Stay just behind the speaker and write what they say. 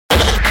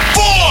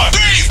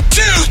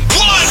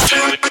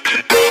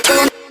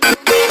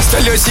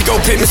Chico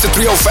Pit, Mr.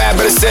 305,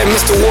 better said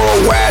Mr.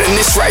 Worldwide. And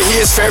this right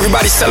here is for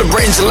everybody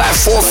celebrating July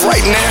 4th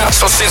right now.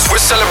 So since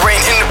we're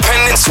celebrating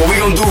independence, what we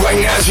gonna do right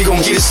now is we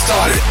gonna get it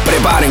started.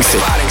 Prepárense,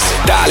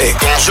 dale,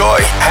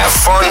 enjoy, have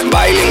fun,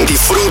 bailen,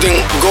 disfruten,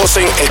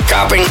 gocen,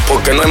 escapen,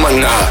 porque no hay más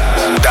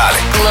nada.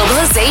 Dale.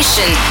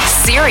 Globalization,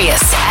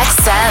 Sirius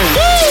XM.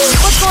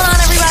 What's going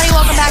on, everybody?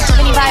 Welcome back to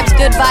Vinny Vibes,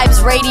 Good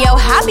Vibes Radio.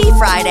 Happy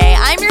Friday.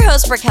 I'm your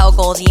host, Raquel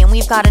Goldie, and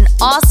we've got an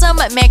awesome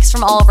mix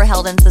from Oliver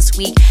Heldens this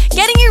week,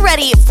 getting you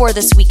ready for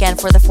this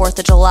weekend for the 4th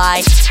of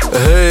July.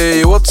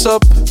 Hey, what's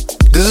up?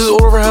 This is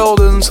Oliver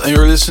Heldens, and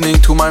you're listening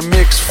to my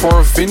mix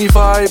for Vinny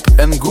Vibe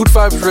and Good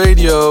Vibes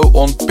Radio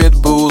on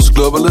Pitbull's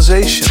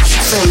Globalization.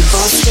 From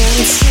Boston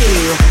to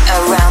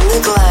around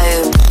the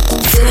globe,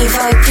 Vinny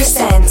Vibe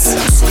presents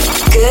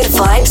Good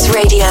Vibes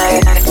Radio,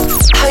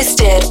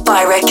 hosted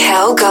by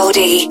Raquel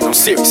Goldie.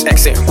 Sirius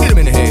XM. Hit him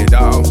in the head,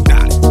 dog.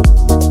 Got it.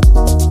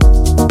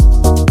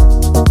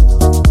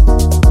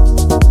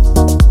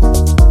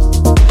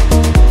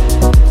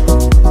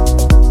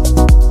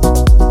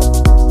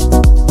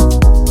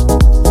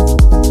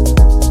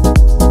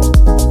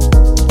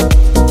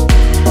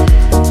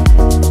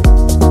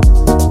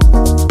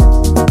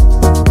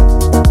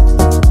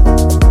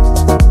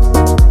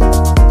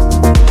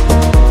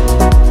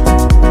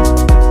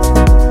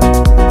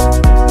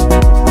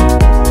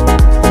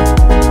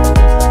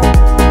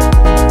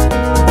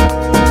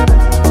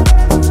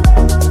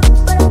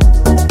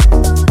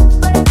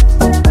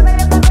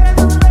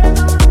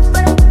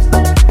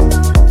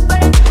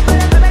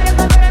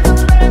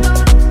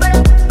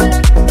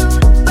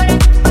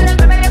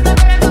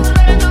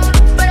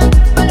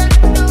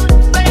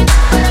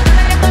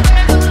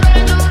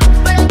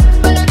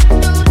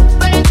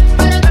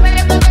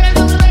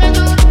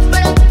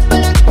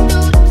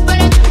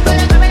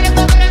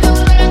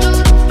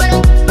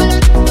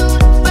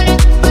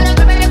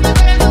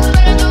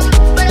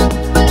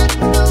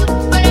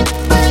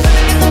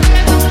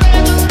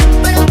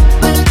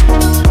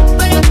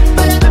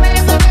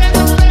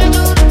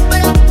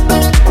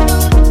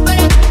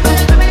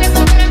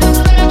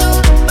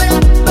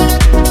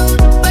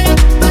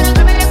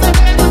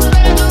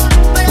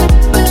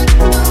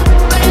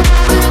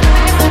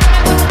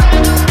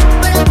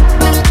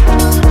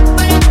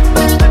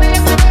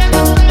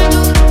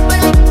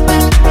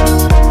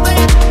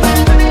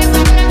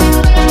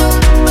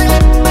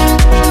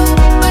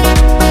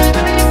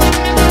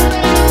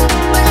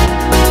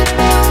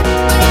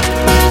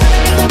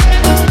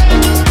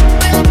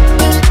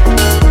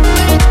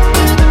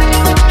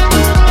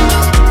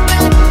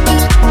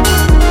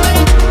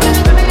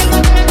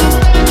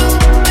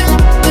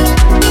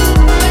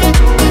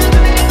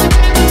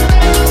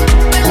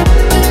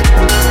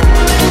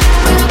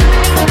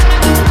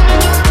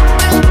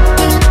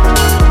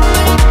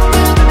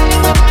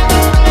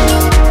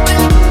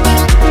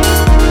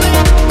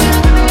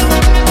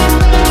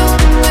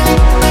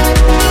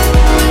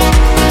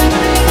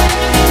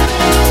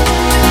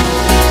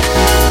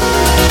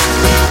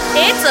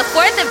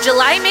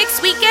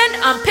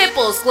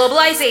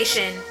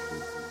 Globalization.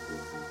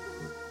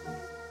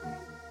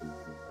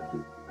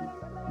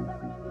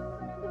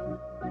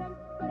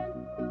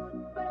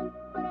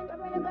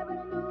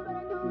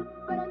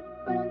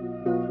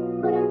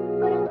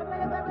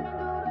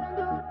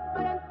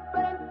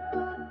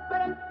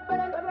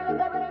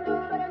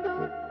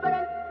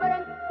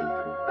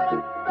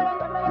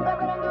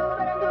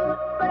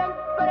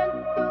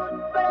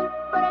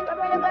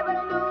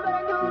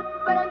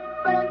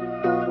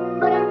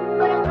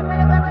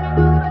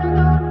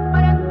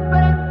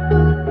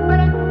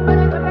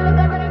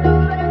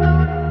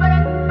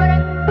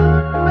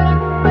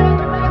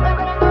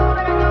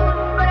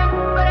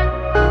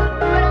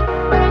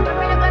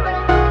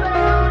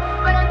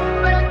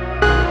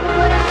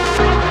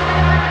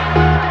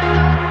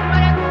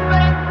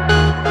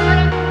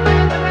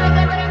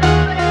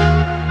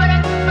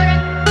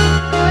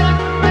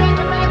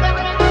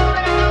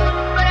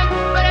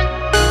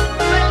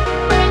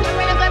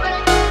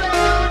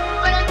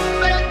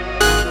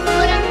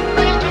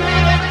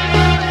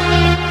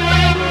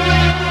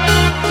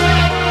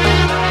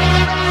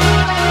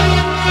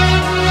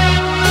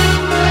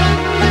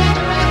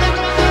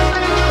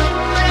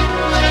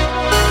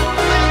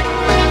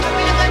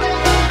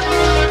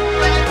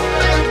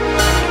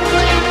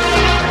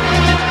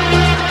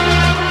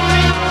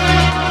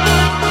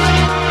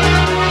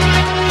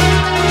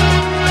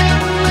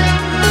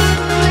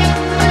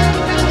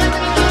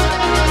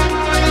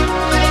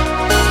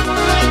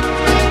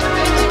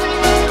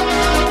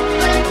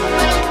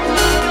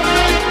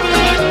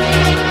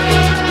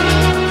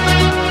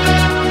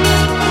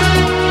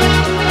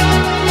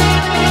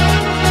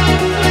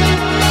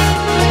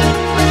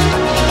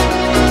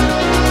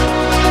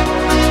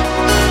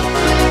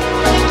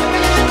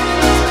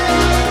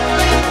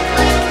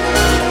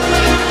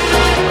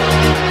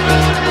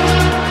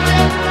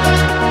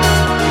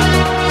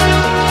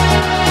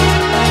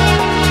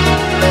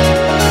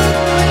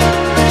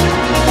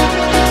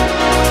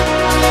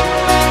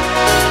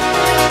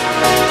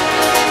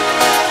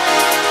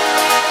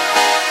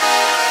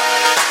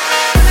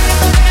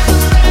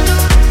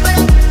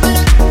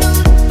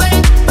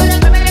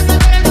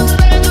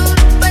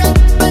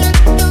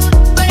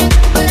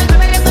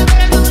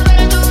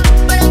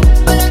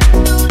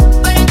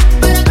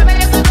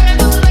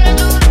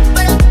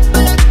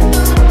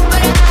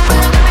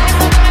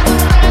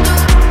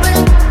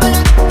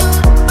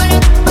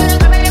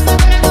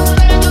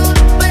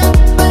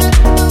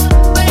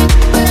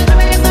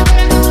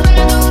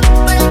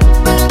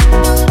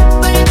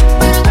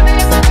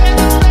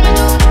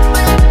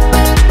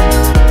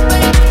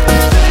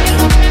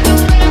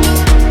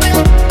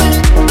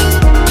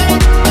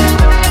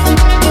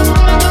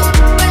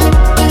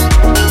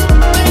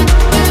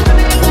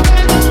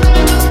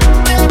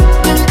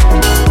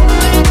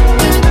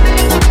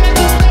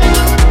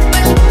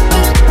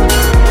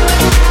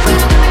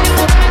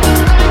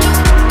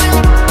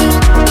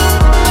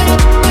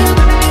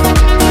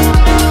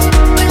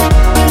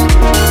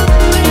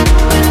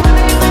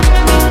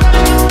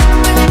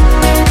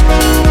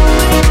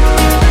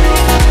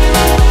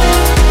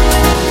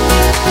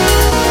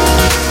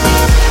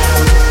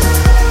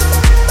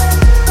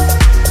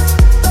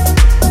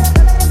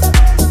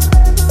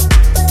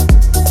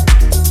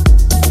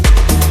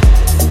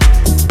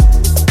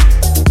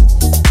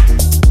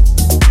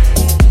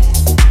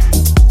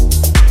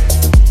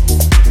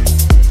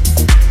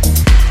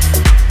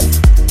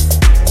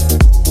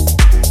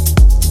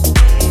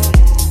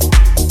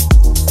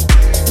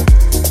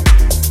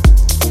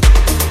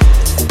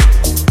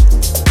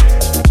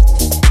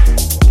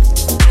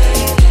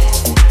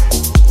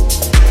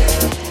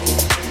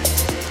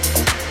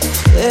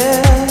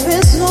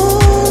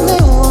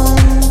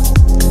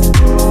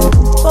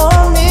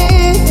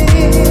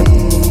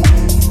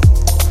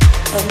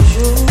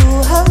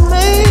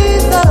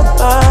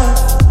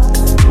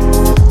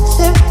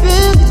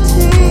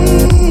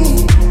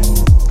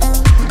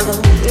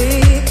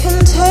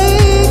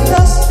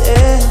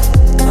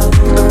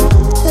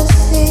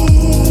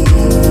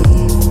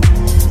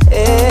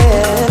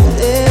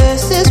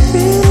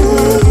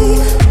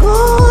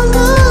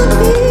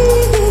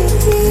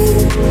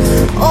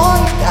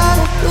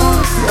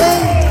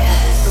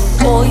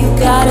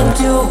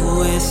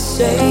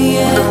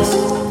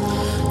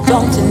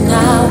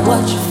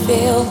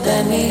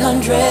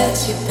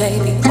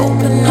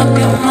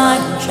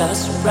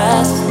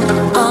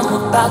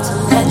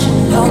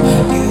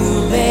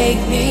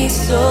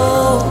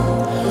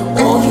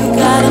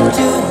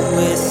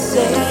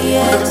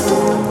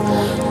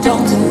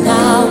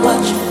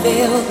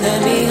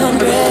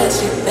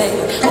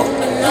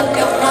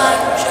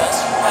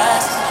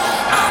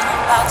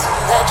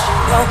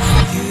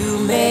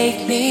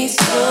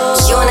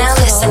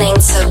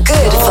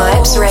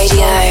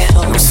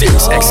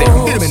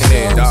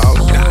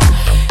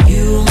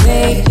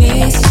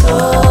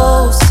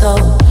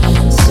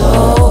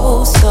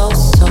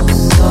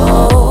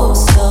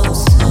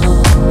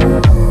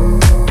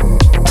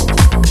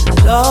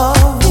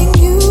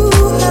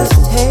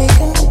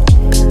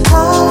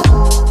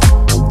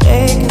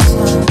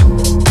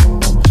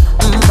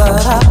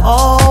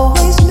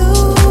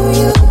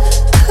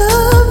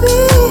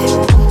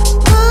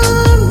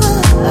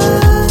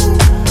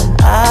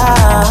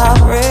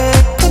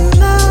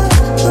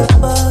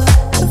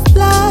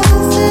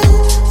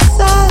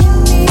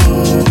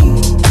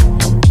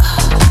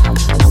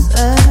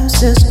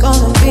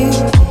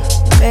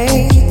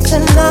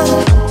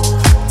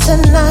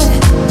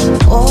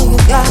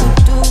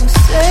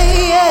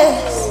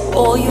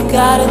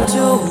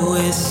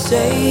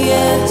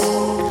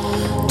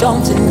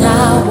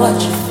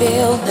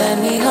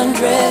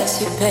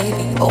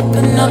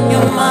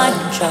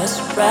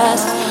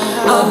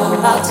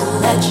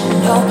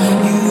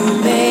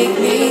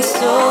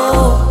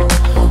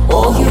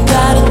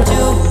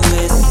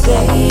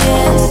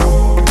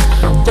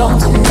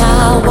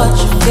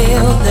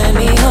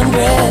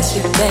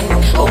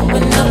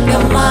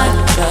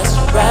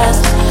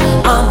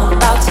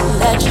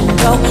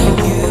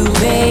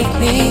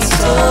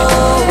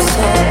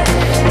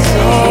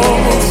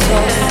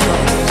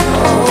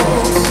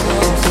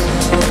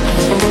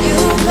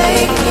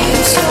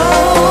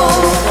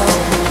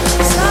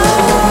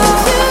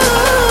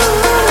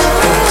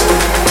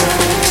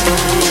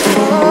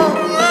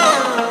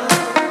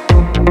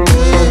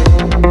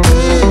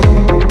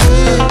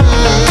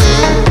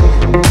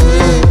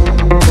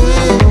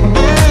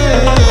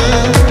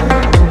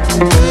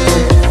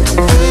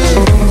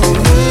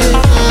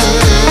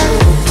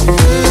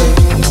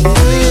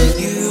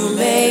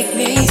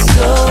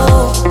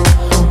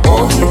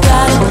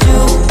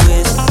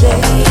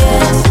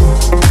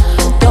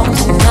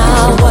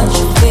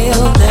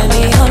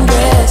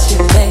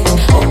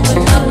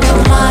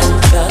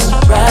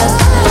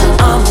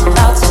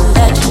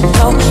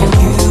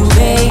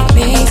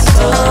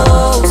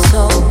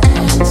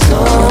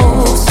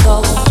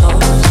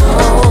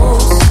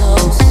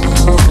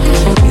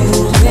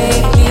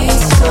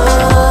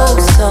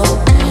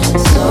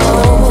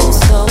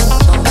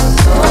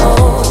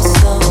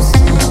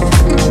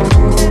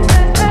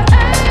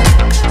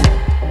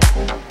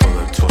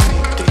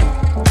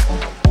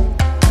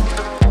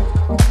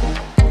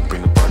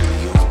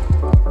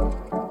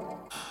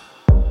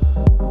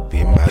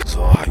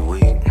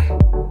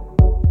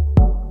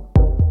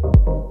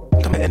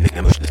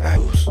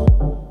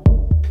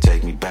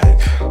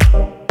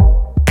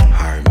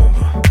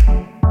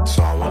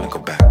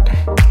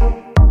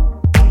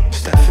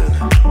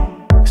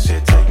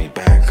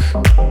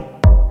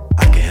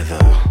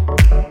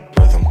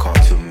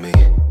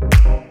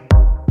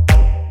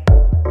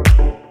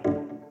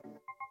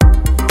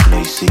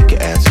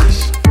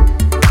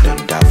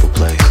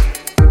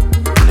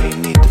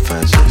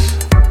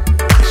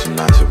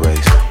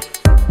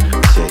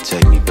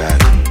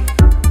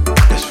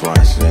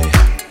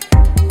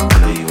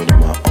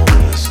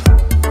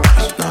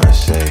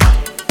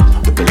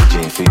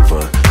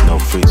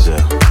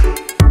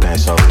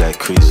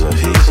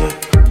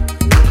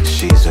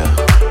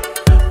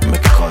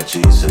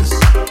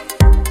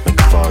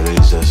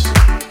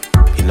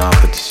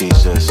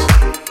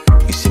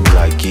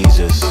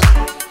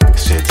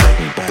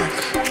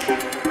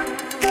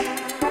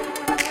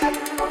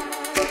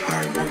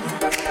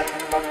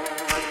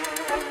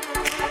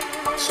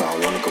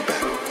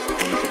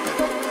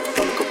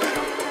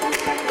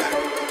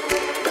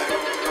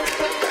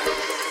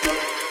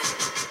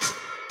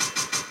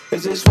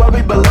 Is this where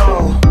we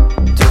belong?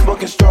 Just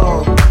walking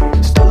strong,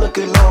 still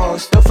looking long,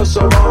 still for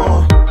so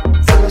long.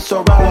 Feeling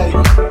so right,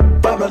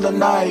 vibe of the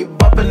night,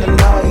 bumping the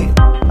night.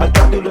 I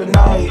got through the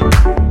night,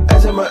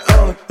 as in my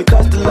own. The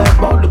custom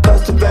Lambo, the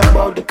custom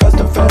Lambo, the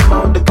custom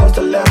Famo, the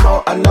custom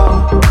Lambo. I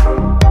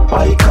know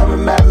why you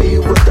coming at me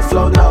with the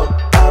flow. No,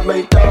 I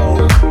made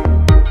dough.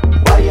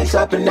 Why you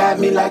slapping at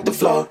me like the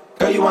flow?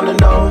 Girl, you wanna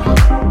know?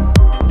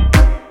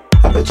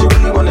 I bet you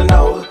really wanna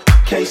know.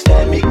 Can't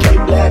stand me,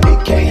 can't blame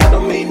me, can't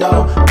handle me,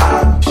 no.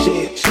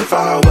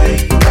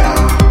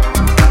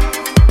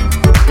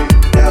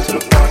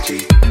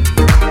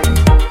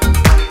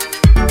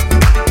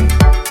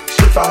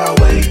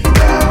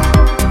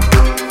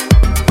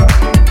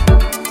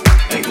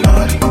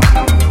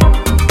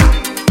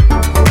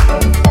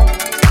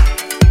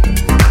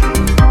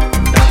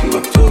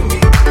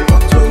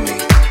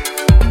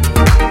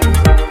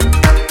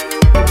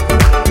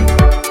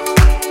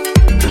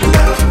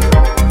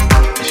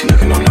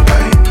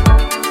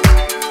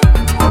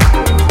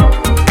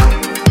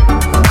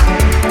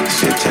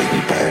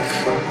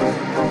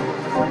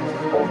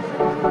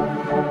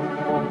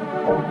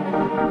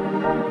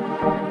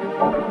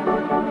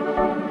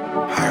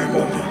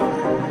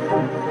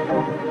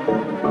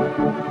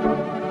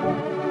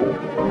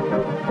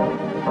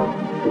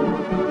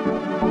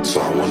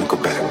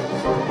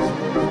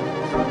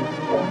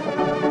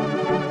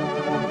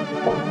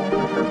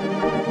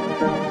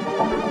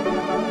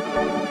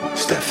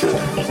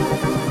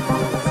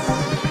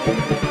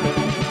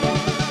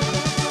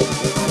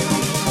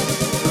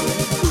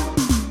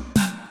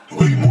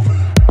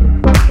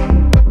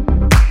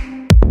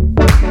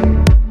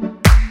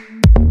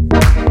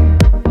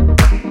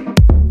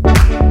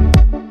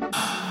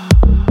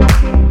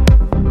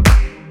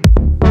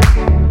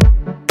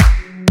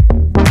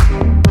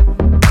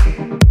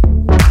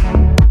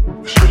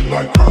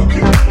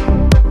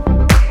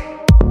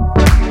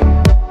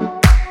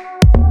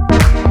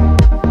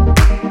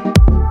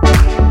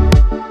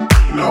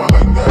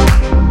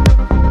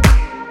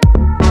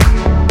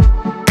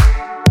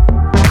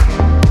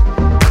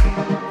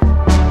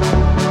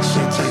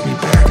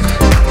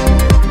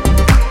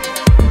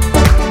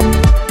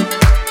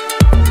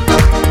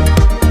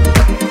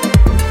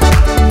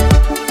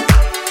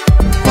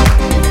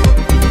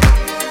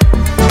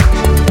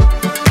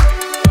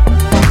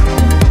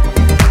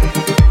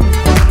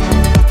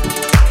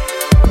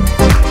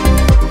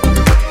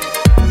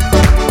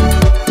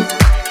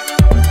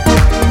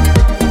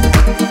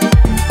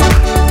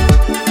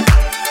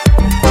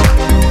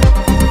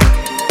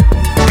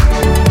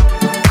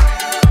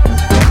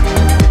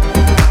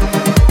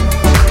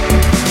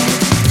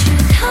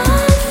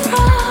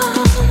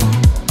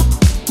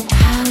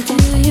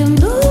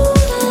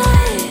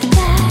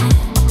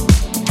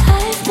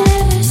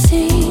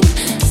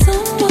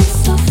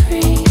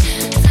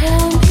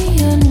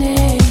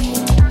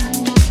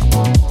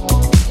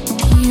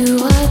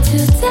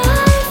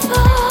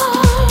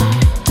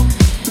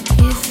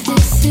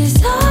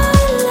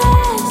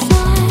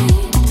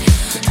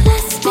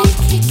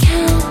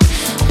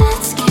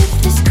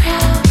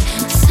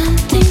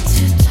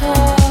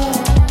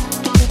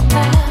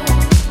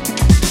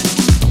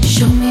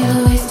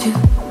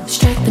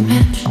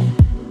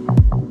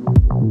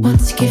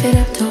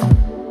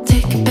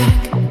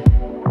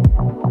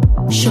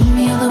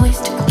 ways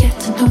to get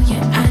to know you.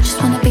 I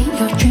just wanna be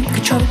your dream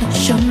controller.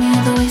 Show me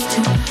all the ways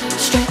to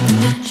strike the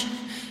match.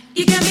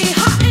 You get me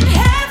hot and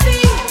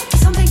heavy,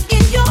 something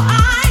in your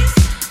eyes.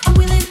 I'm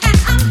willing and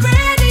I'm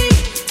ready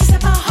to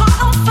set my heart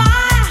on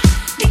fire.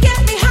 You get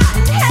me hot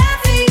and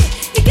heavy,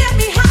 you get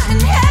me hot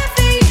and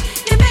heavy.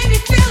 You make me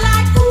feel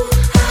like ooh,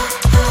 ah,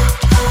 ah,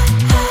 ah,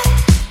 ah.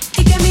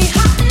 You get me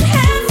hot and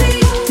heavy,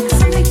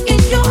 something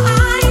in your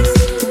eyes.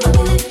 I'm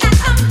willing and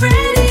I'm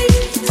ready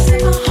to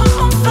set my heart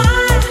on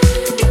fire.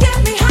 You get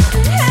me hot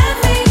and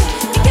heavy,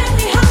 you get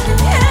me hot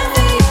and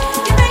heavy.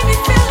 You make me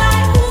feel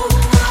like ooh,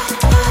 ah,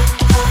 ah,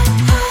 ah,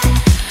 ah.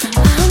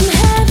 I'm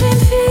having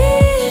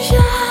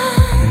visions,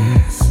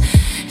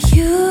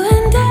 you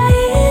and I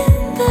in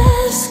the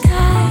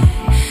sky.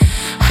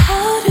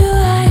 How do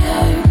I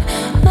earn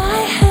my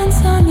hands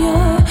on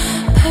your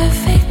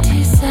perfect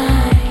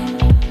design?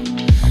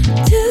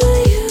 Do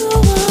you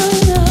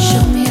wanna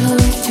show me the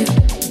way to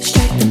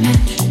strike the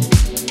match?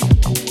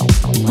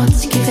 Once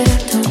you give it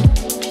up, don't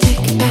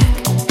take it back.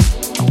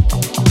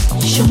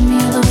 Show me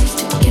all the ways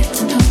to get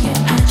to know you.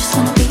 I just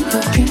wanna be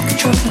your dream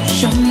controller.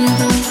 Show me all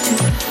the ways to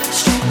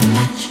strike the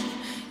match.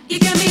 You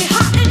get me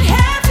hot and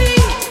heavy,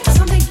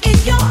 something in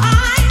your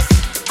eyes.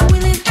 I'm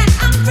willing and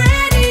I'm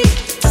ready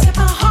to set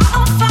my heart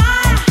on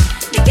fire.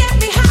 You get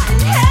me hot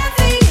and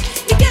heavy,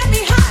 you get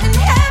me hot and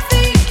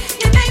heavy.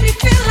 You make me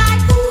feel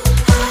like ooh,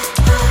 ah,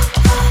 ah,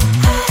 ah,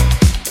 ah.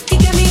 You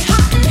get me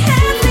hot and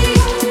heavy,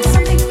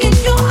 something in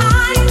your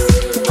eyes.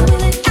 I'm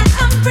willing and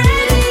I'm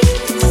ready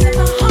to set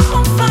my heart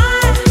on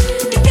fire.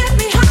 You get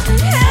me hot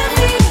and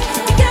heavy,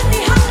 you get me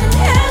hot and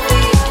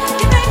heavy.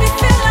 You make me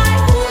feel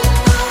like ooh,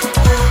 ah,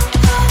 ah,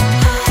 ah,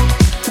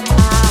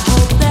 ah. I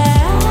hope that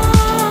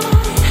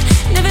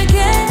I never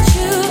get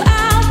you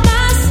out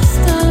my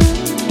system.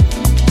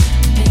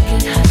 Make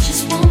it hot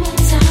just one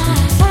more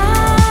time.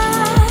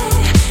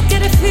 I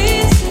get a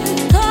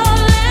physical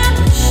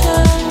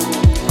ambition.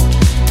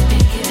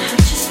 Make it hot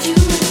just you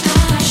and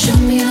I. Show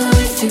me all the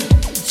ways to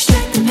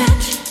strike the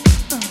match.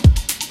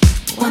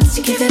 Once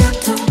you give it up,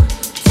 don't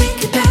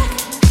take it back.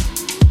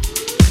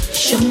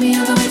 Show me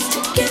all the ways to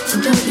get to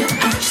know you.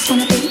 I just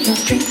wanna be your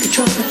dream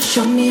controller.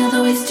 Show me all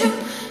the ways to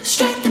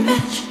strike the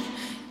match.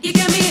 You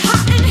get me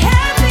hot and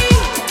heavy,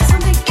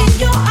 something in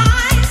your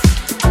eyes.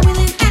 I'm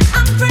willing and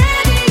I'm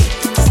ready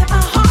to set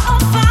my heart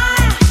on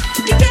fire.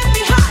 You get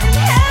me hot and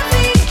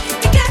heavy,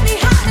 you get me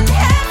hot and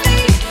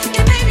heavy.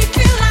 You make me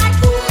feel like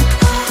ooh,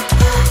 ah,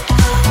 ah,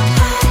 ah,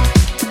 ah.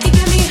 You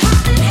get me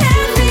hot and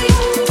heavy,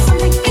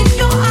 something in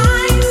your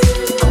eyes.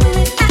 I'm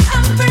willing and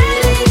I'm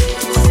ready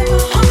to set my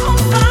heart on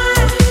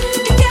fire.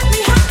 You get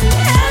me hot and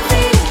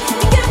heavy,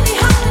 you get me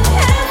hot and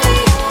heavy.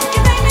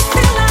 You make me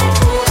feel like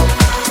ooh, ah,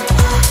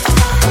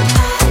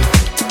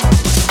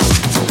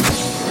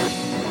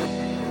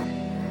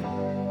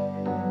 ah, ah,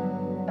 ah.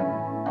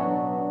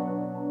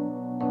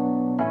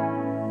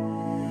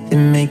 It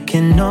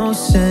making no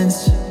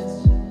sense.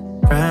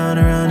 Round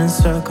and round in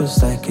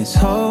circles like it's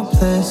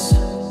hopeless.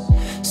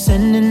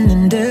 Sending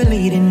and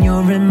deleting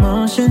your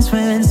emotions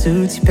when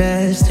suits you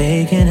best.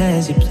 Taking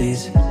as you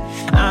please.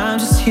 I'm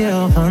just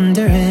here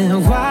wondering,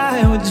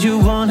 why would you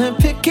wanna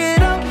pick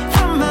it up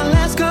from my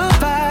last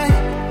goodbye?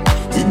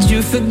 Did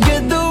you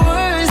forget the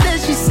words that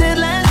she said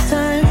last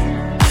time?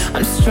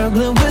 I'm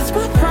struggling with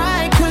my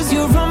pride, cause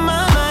you're on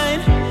my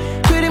mind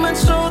pretty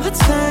much all the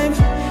time.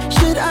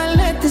 Should I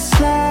let this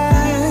slide?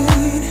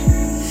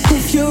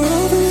 If you're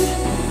over it,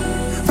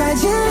 why'd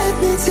you let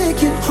me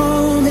take you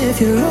home?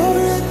 If you're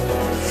over it,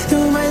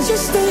 then why'd you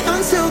stay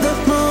until the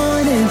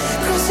morning?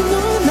 Crossing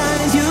all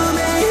lines, you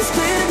made it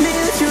clear to me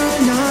that you're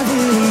not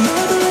really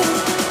over it.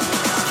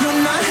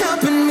 You're not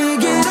helping me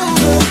get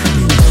over it.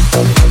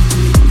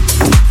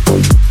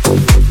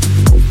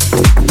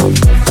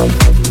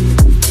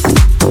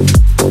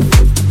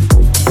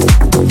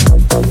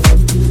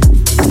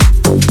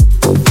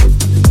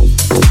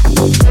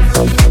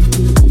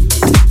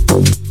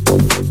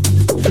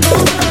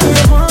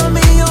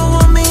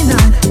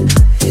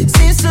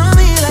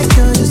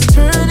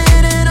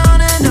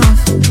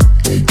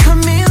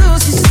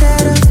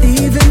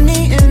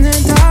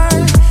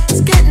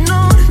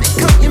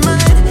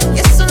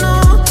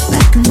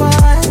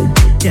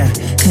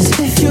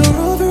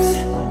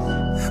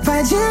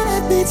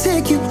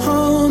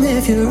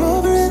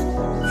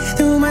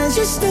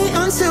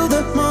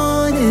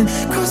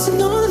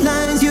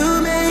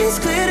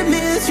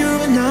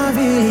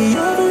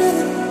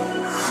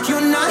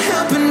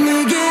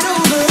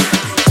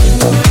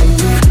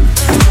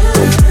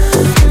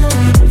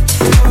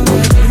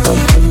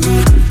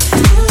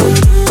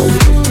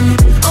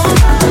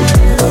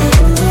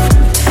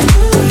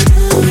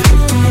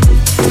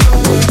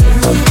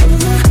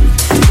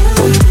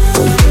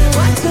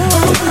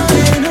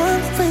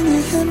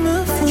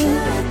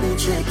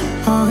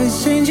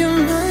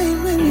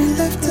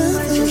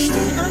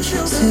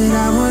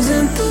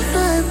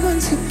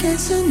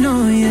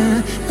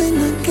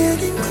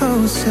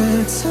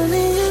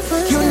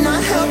 You're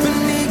not helping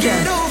me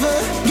get over,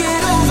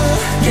 get over,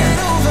 get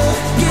over,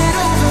 get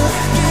over,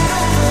 get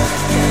over.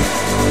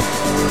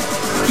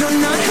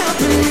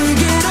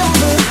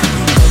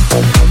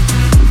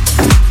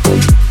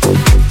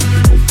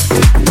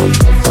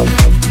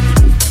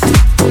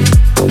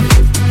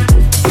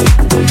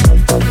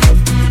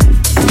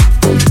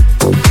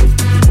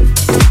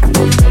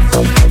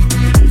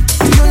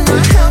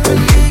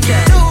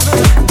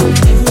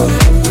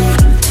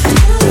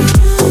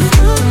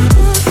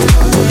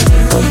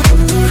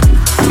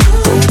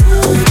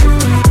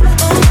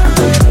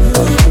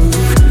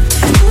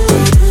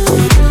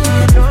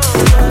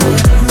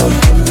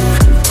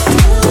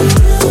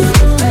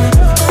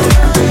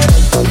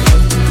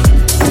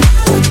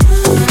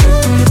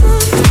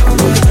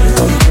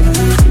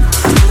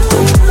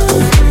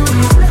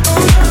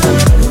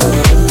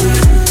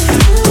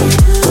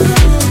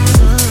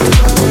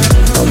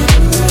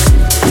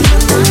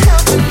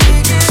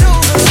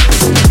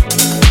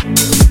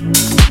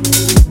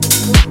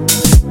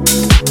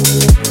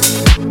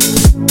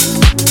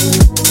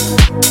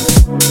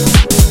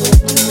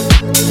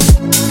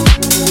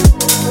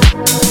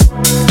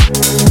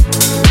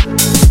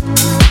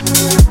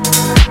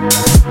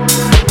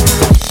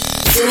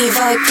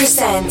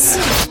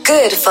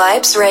 Good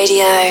Vibes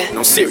Radio.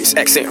 On Sirius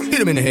XM. Hit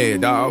him in the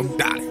head, dog.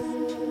 Got it.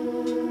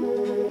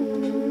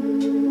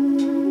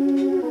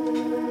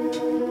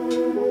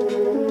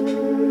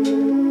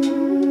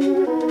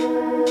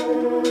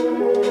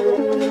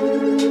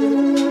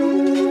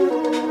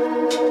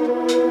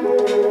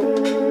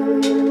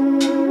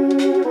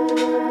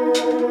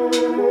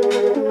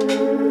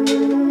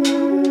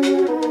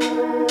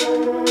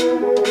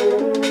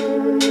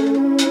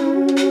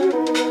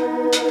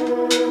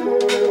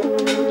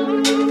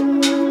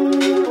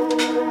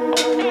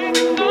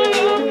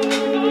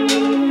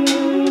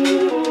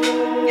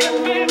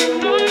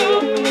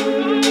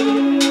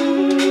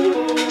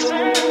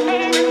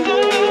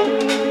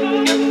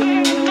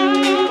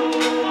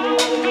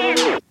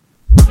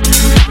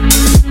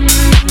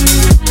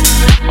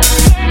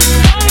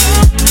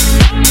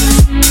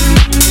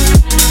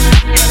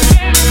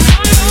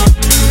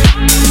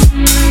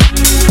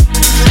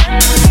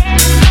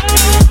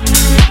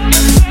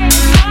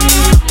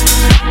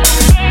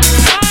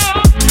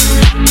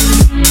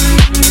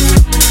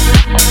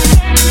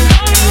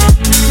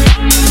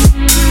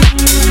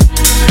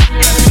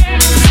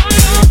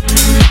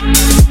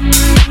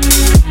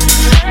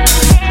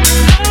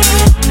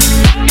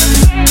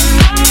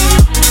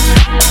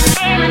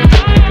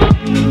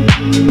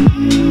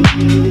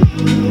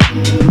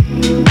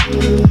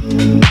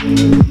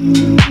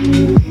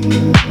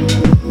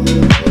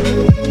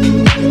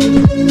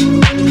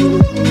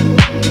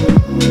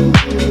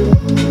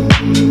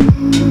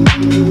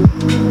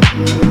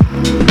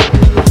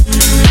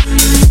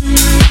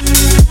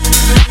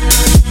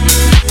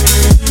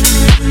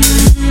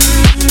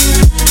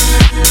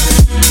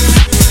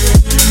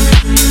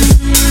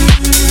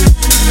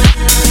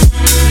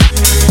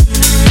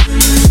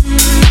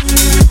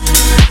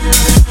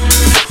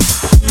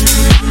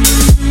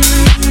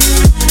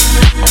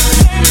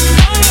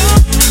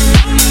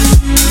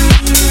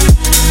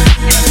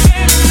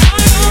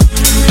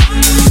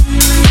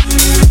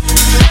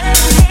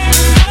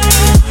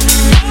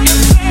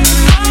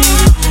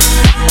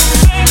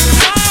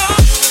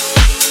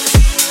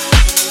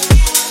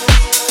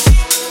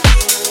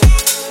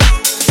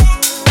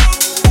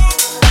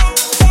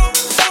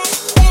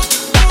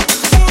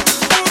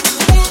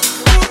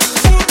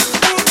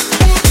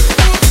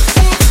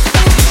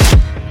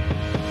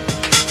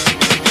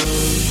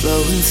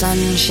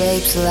 sun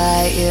shapes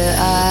light your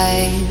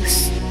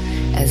eyes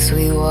as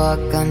we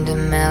walk under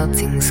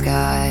melting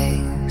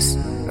skies.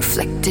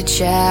 Reflected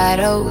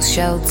shadows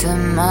shelter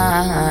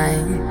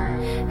mine.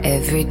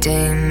 Every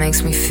day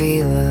makes me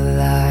feel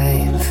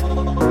alive.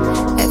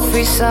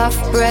 Every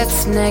soft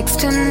breath's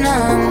next to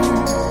none,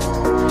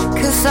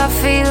 'cause I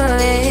feel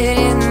it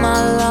in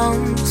my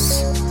lungs.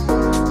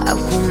 I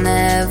will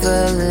never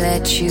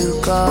let you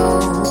go.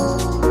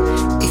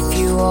 If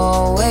you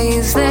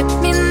always let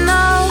me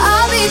know,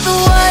 I'll be the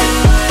one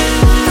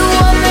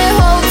that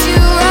holds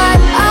you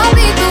right. I'll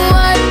be the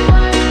one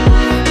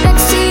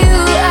next to you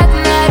at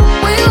night.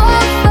 We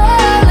won't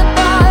fall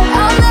apart.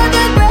 I'll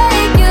never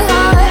break your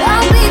heart.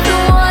 I'll be the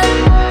one.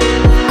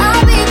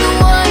 I'll be the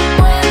one.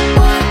 I'll be the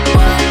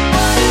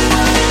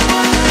one.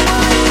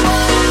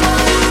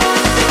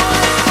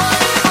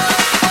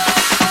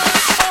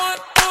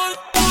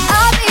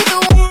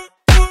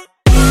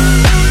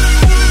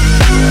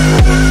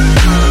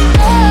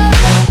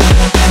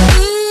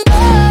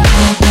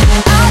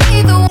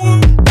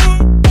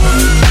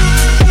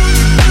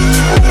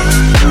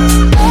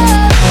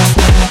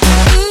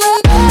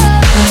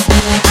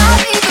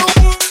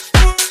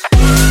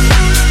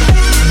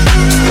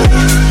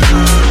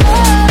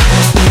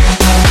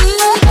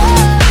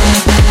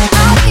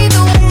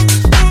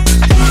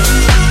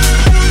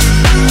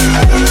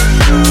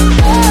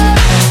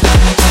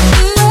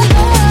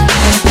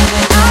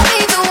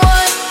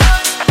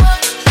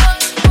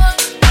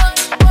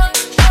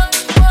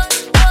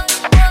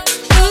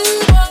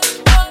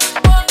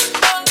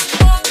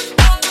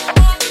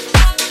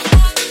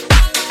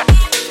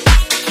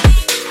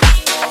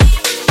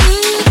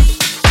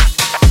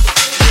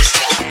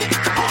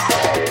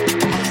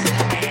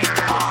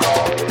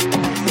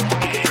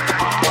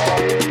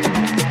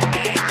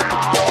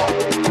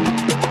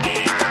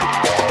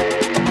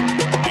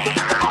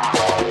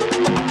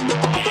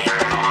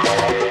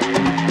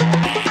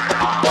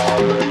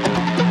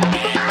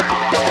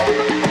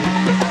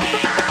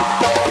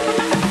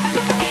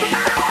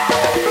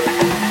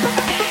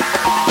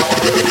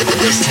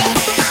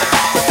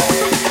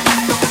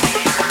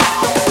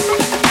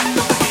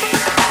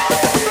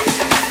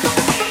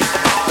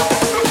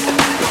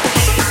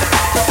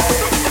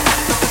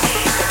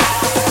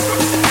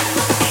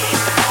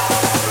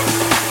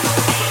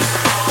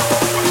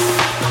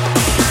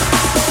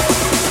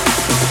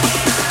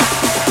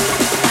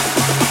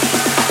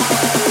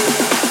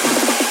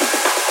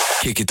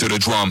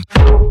 drum.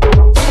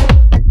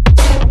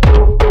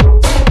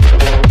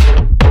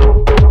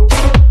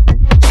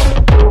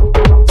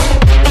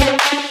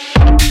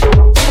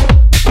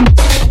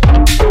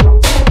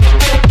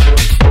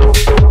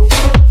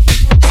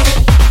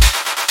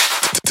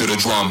 To the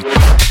drum.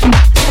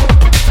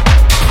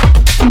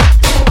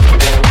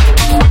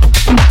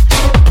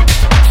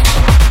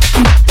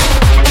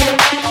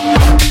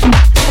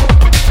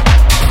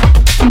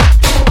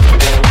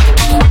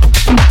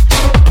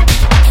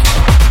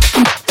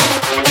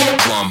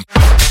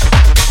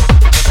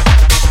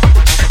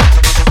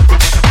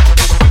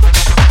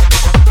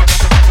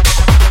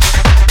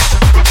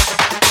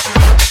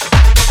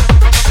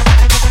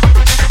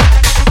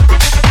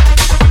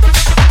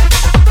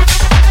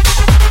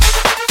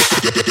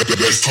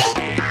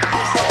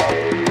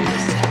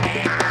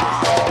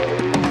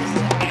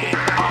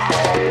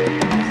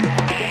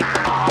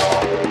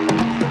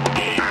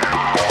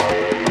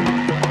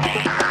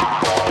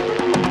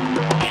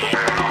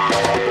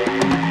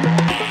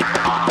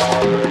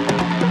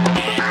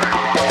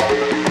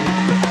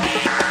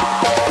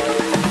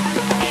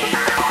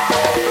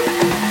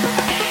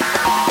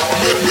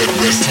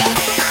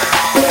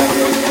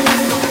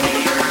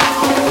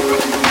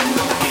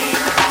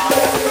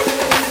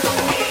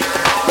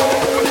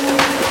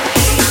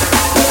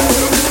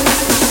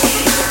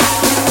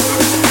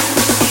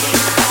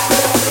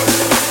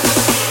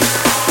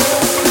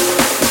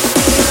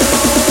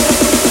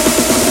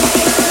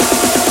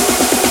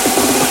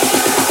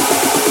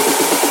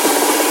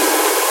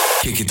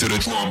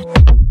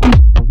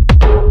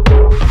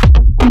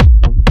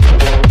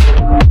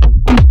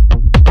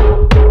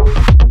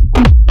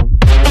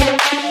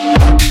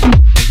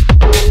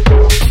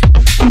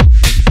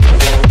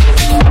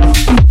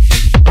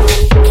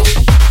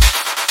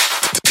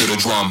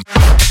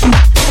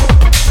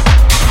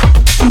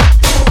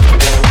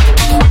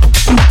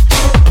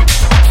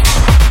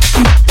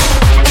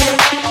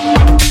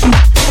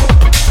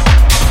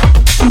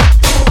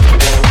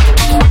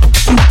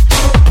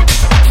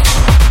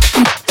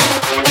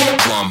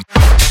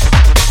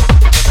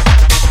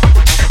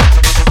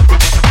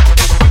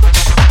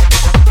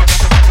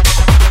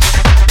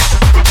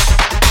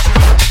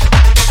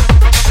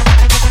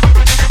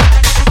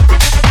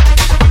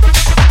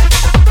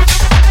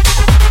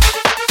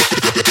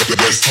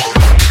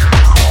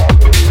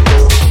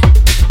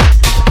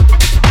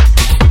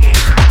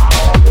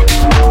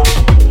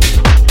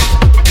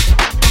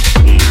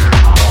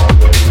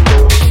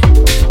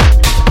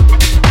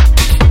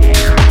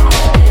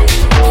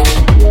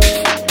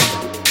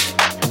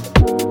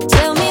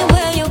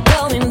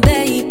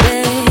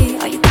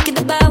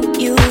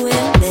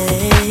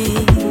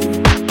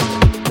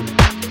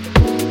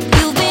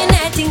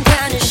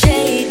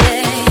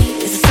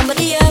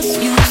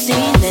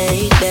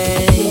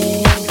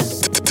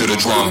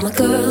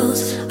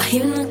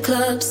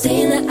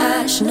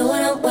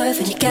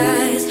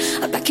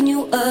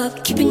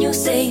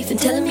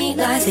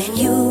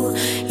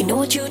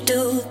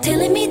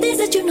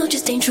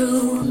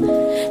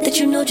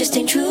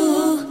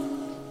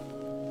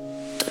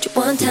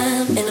 One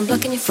time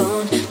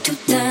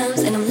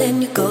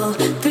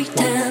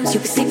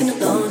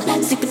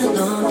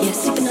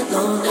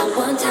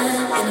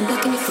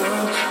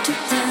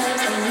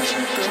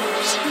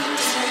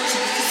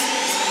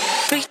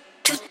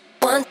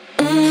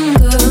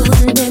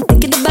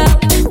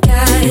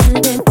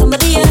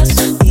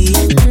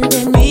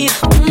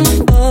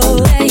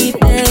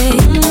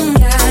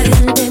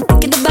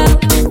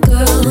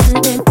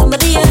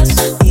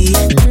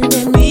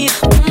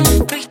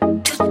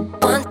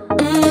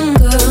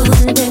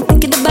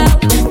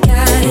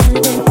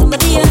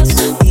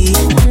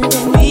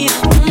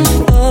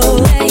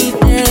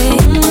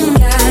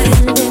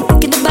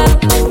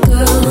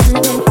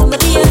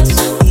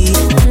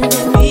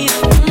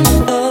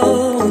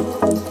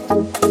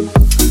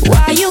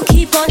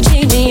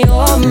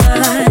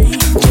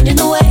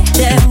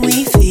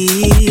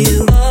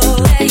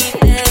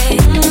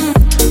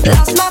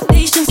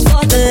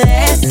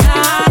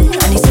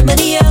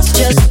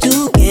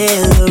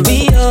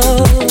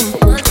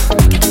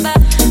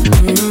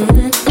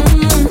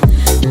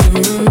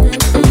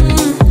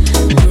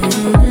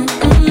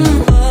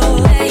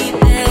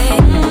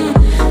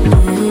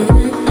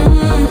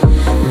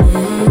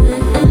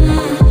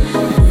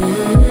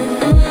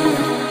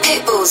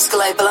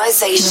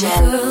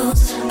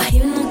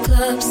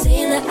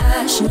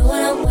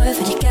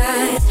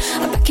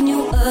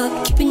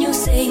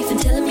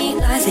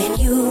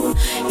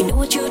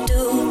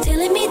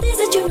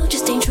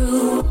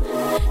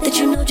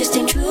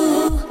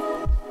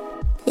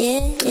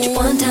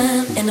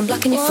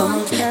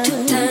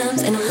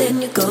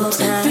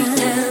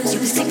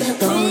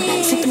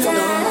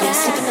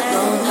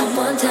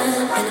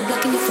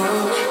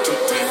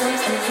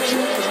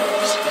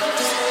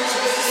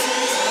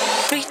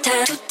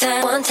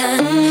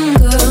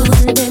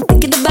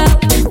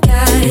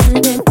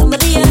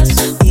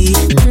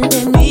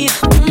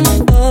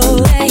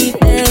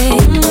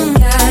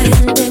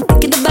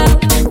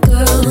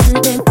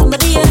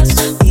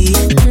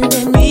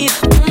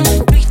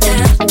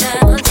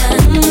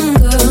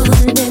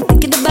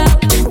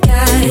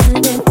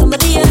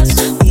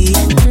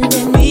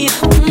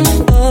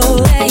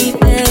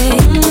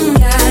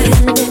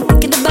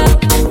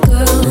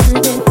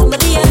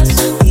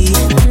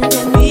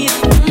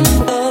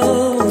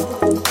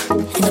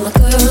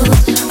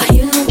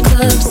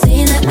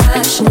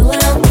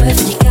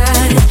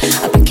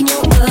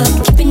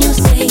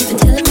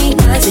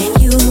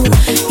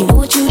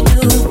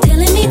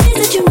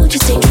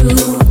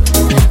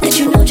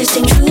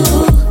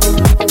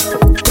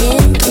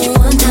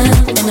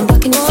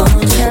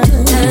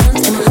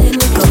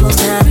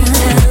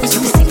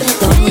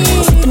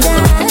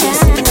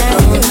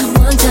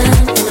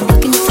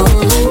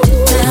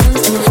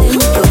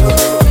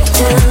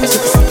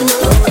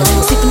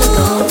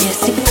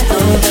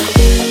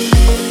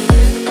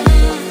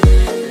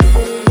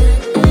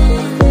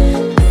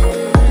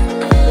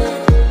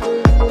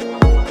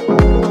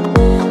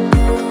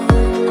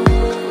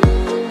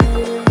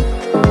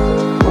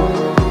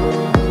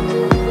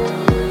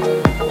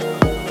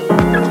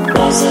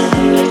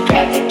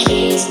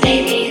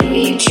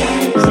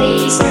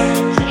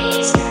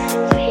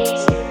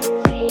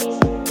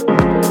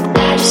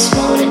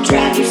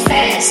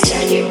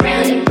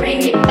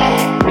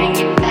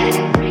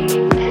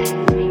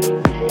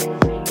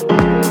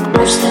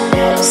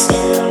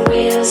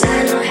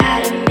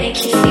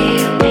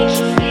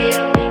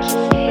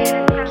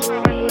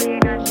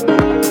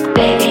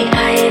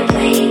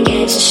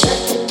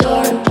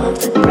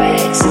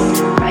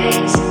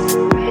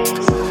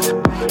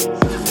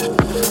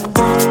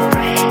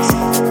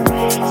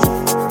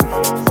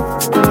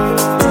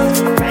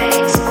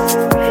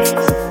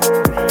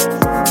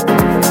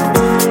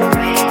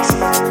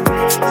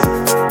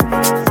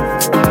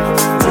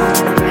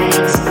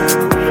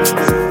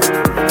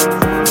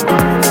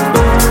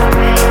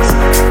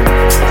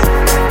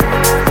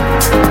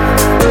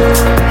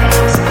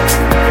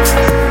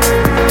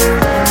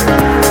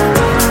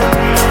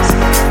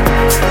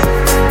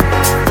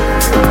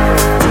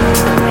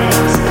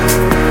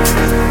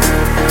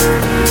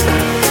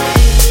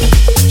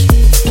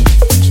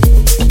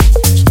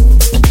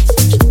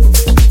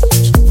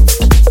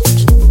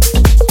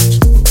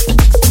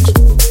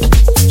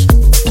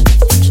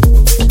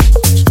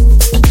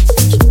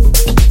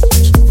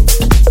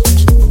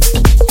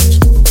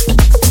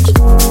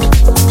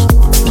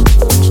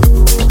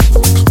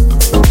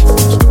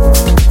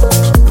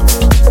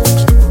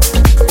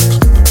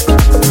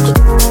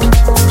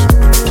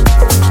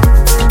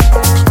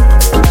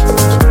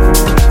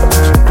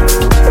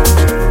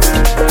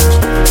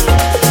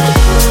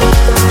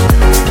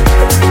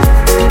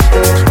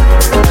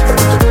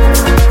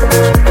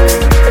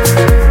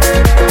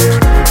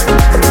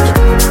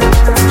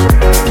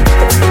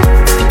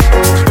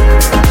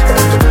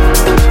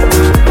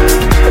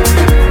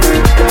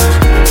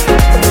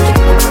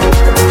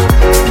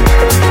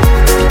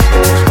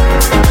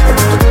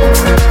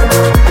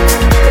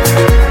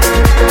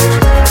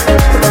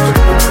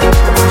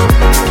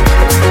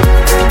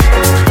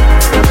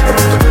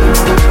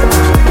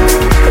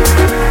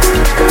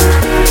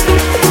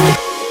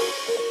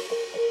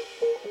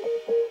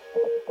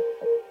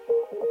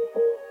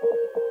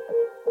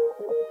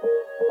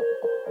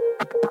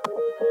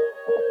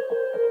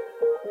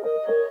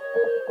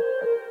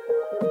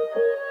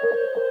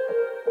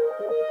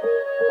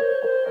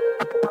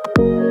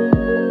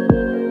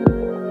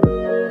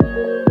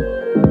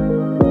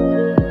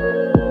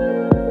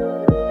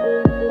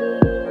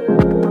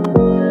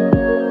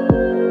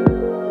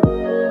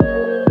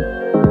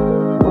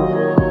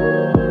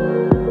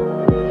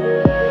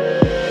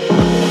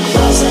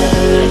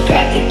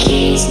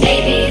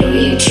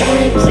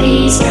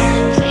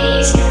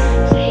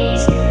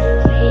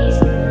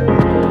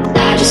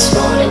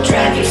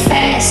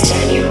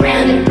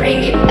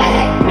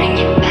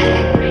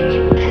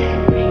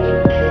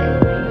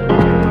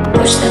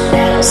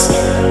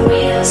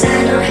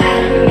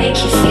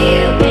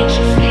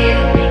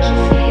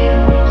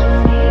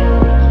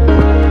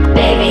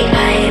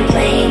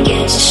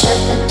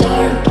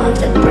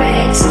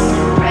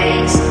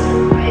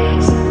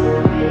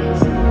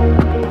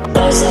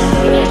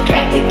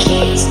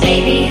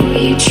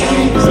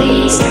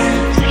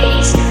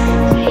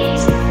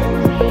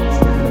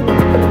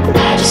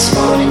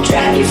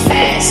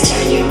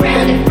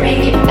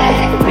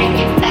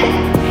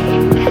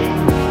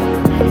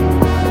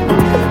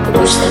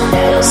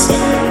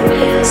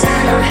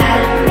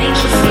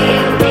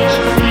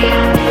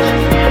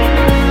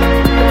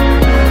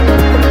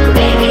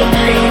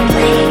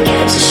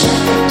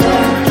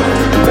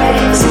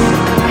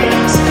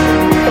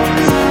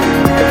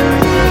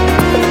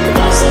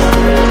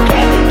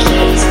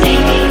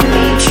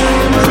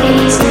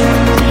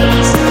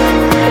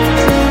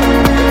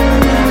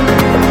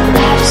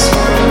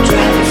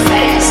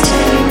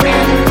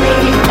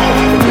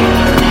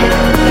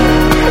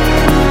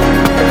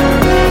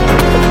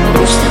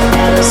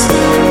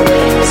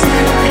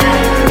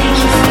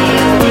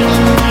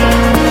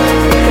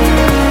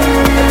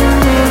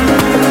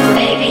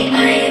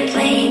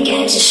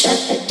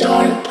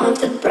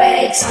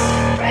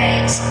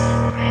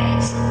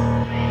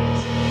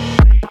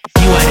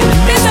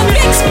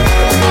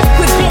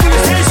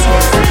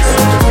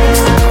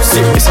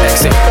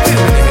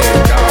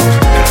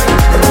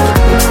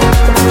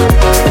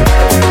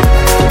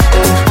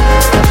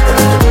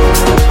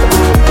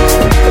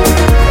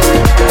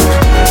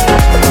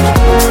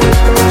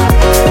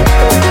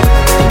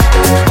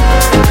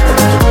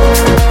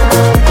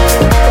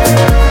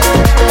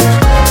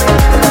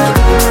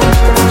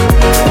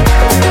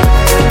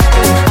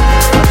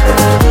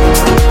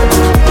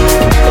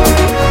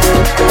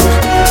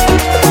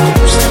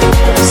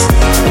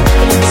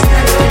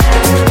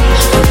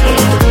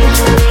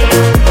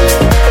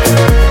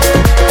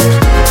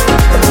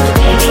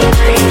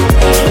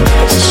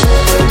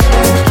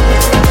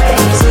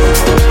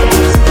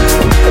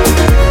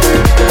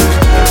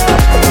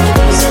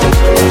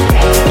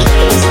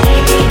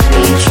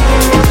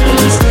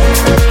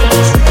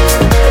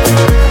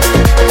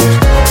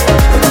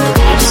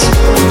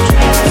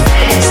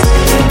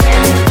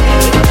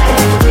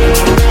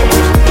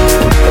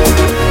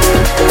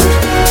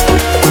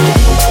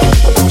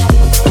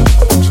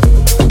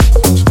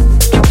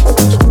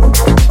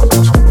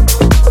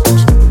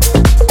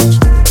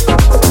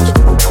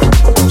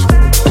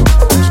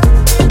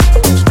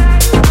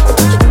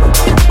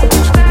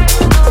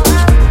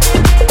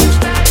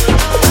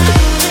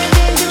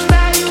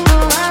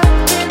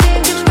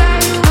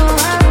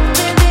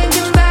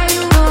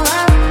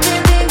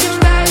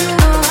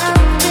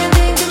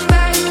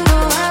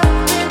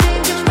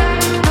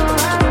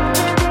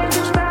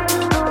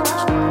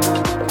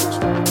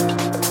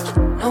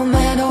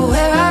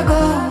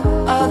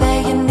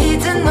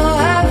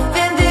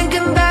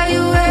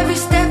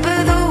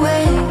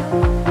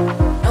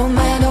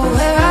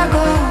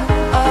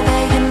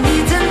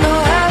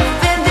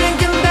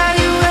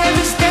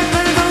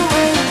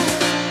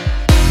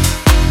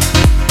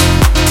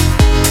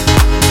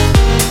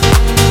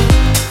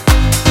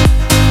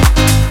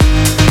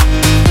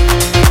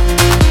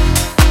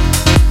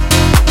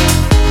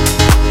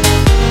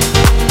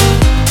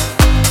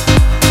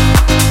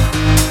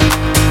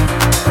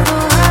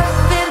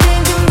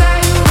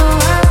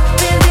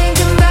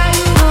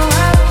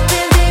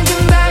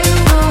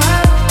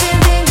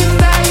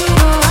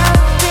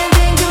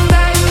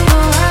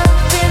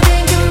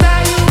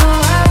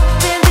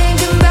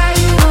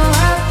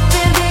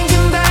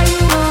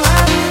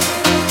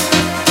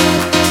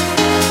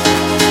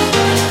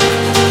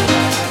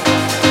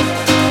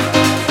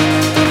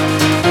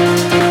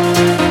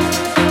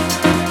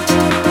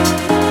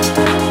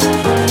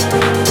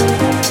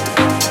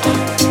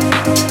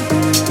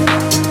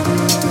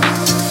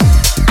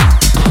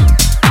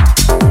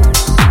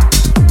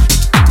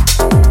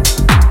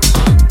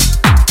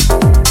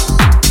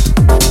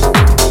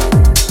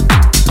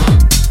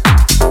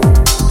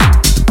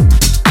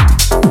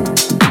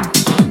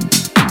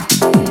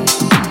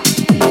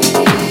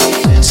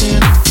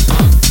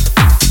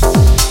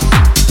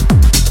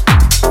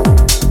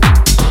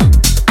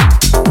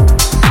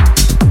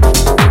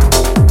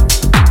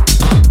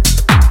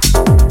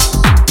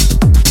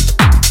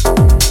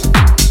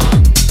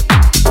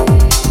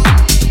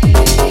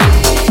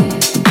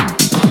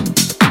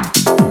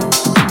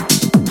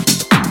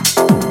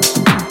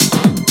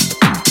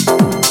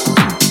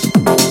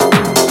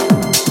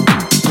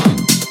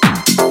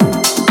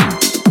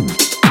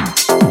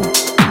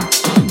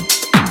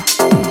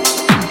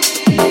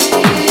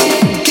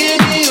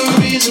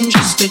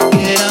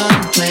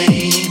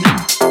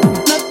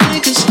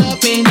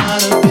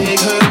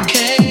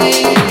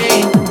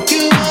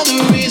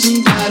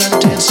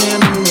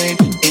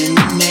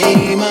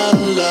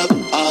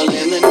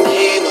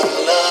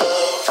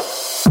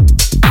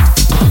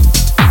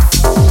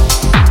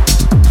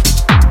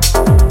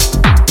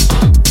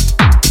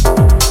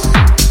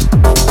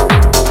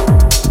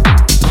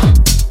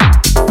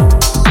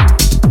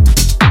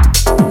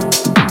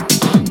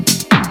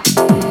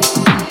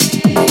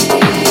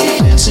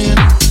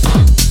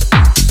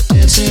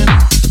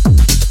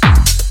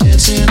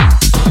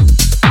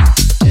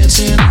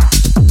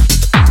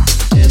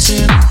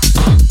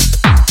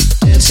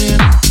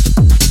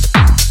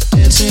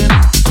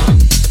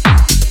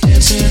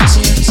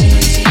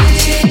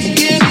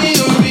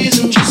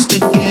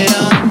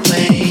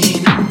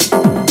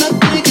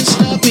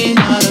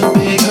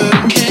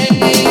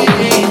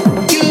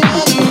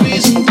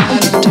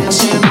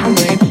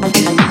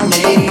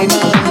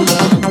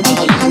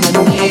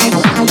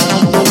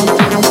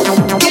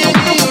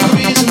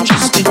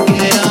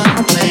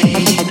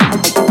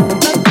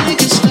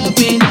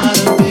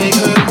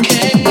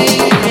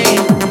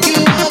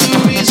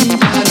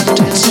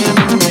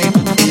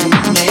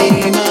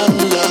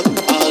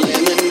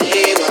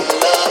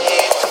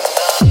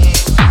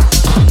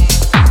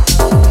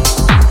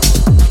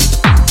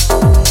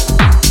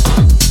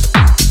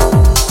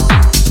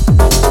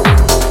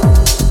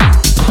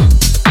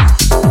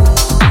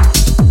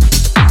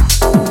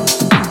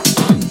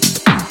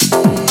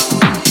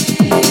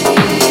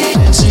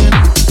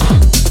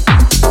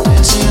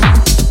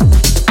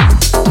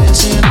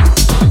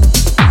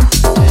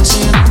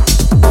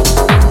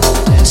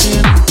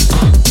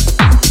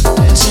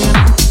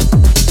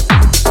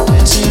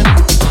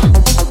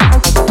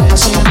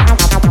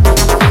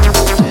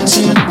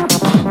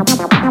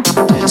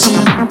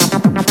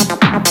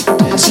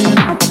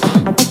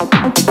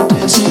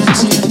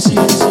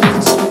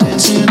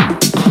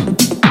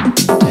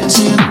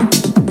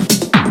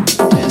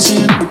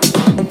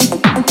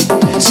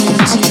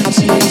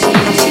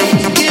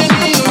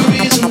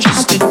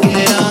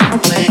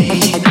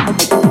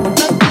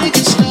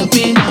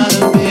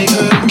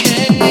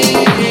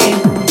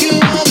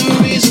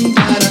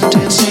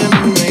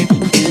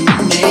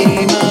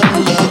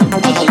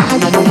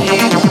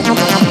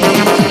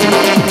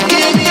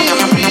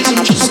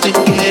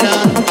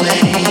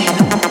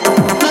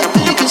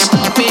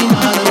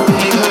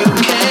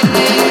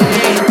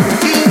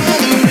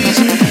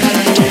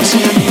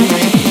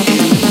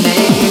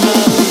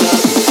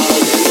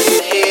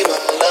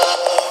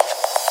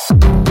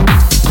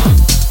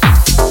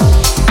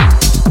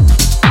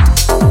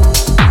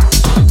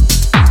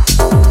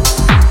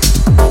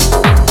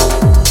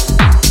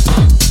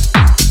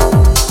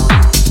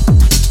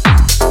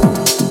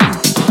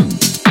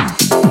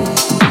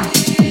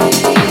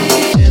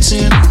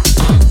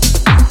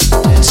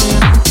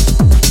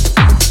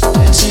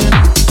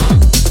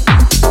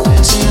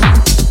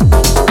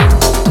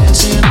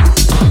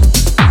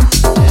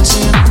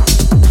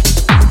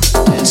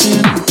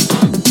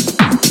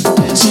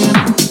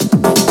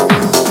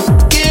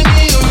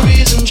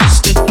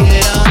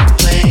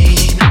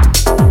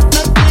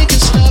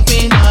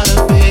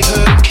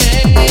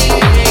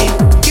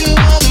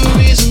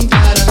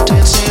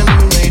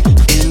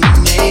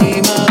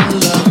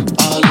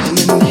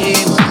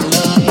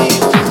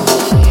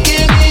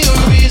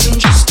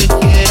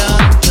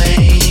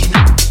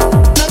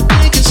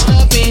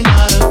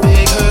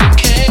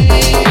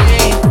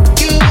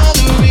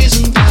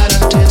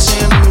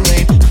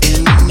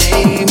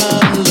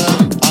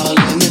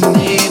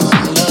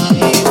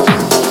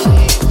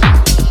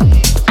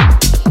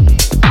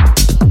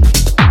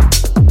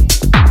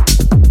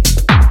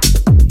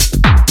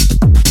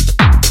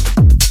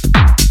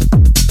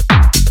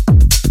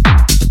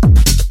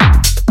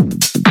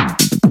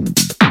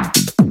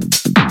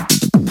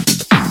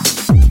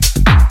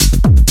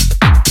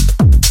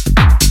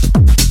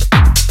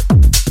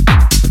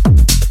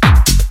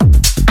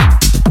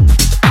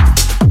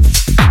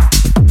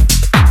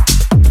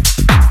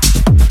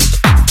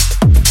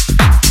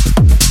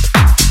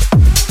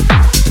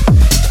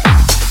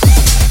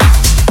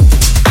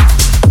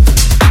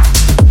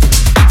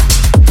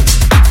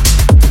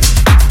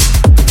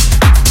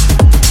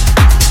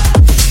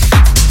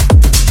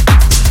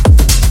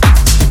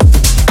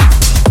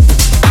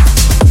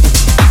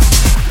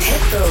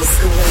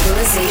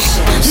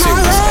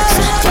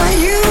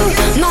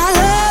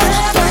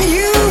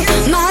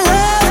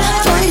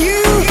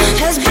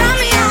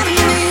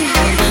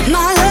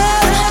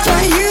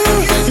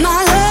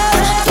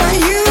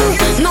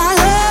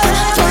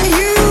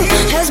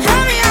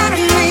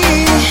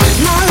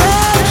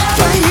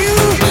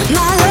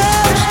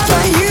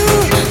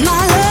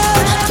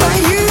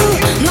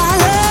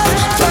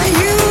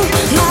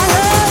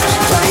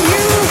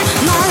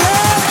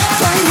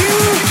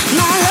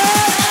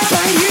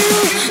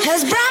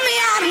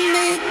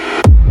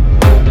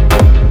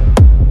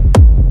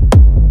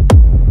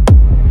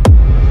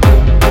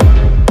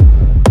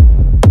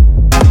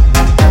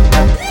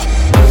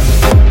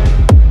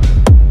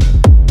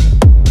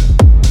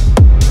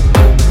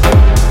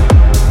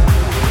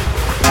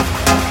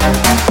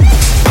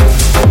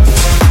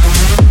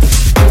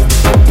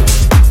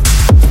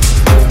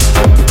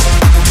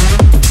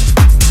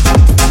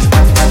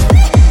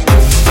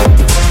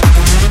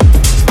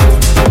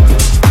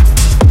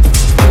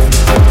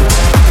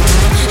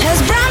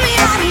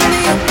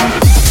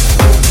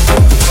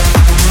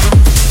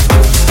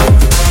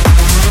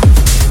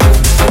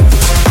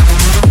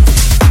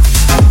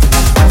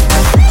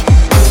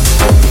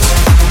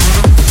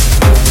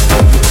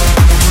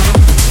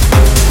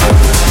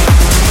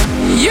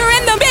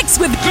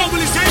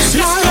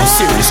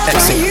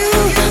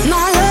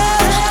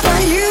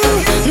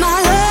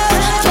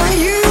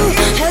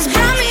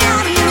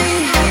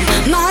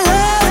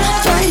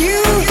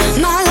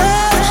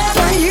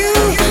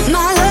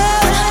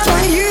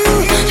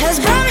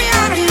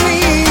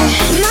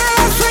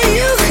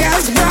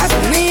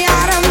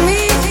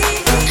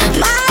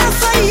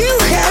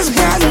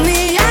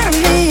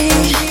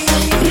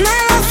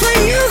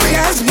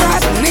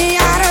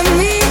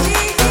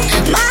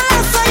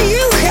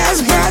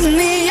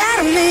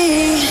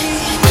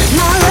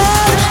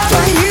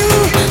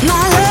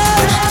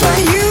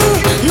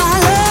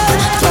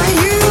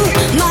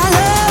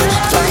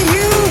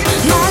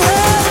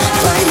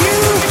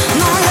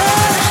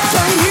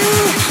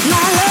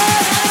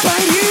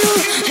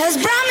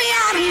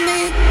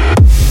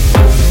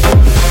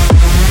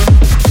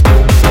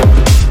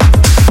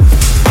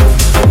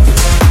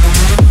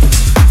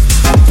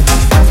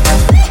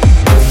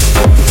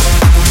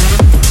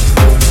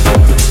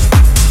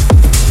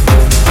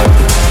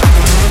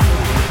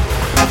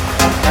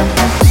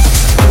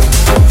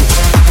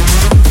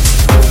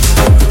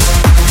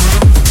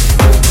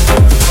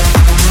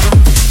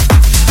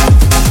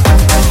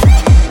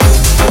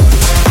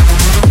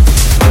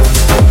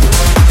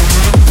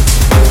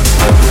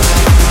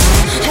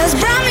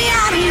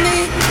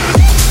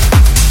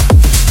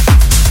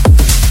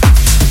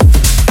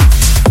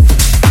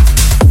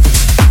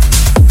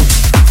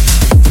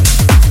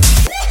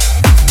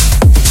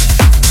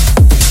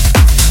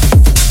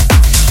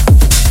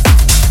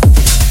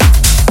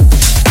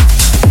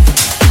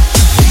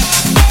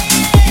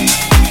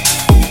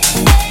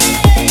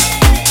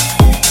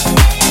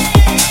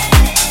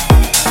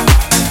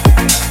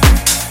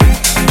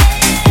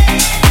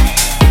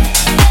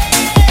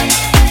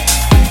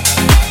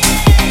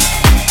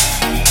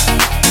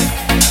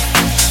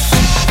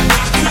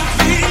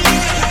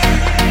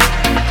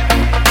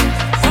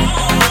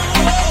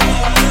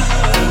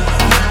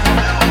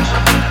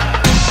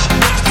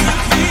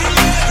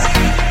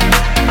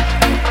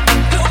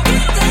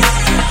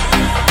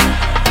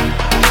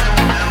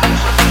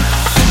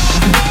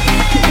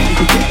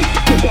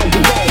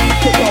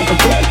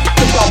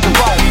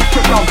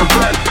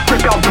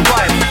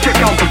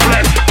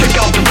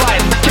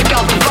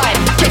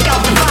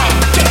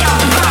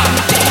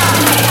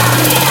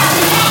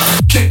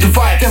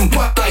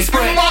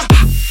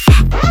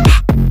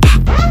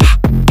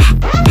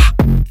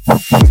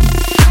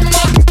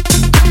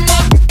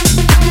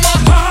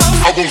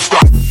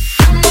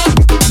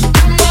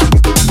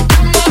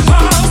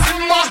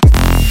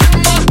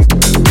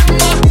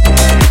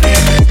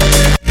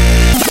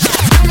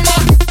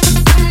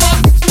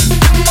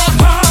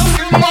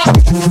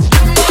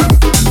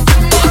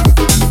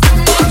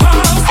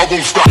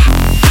won't stop.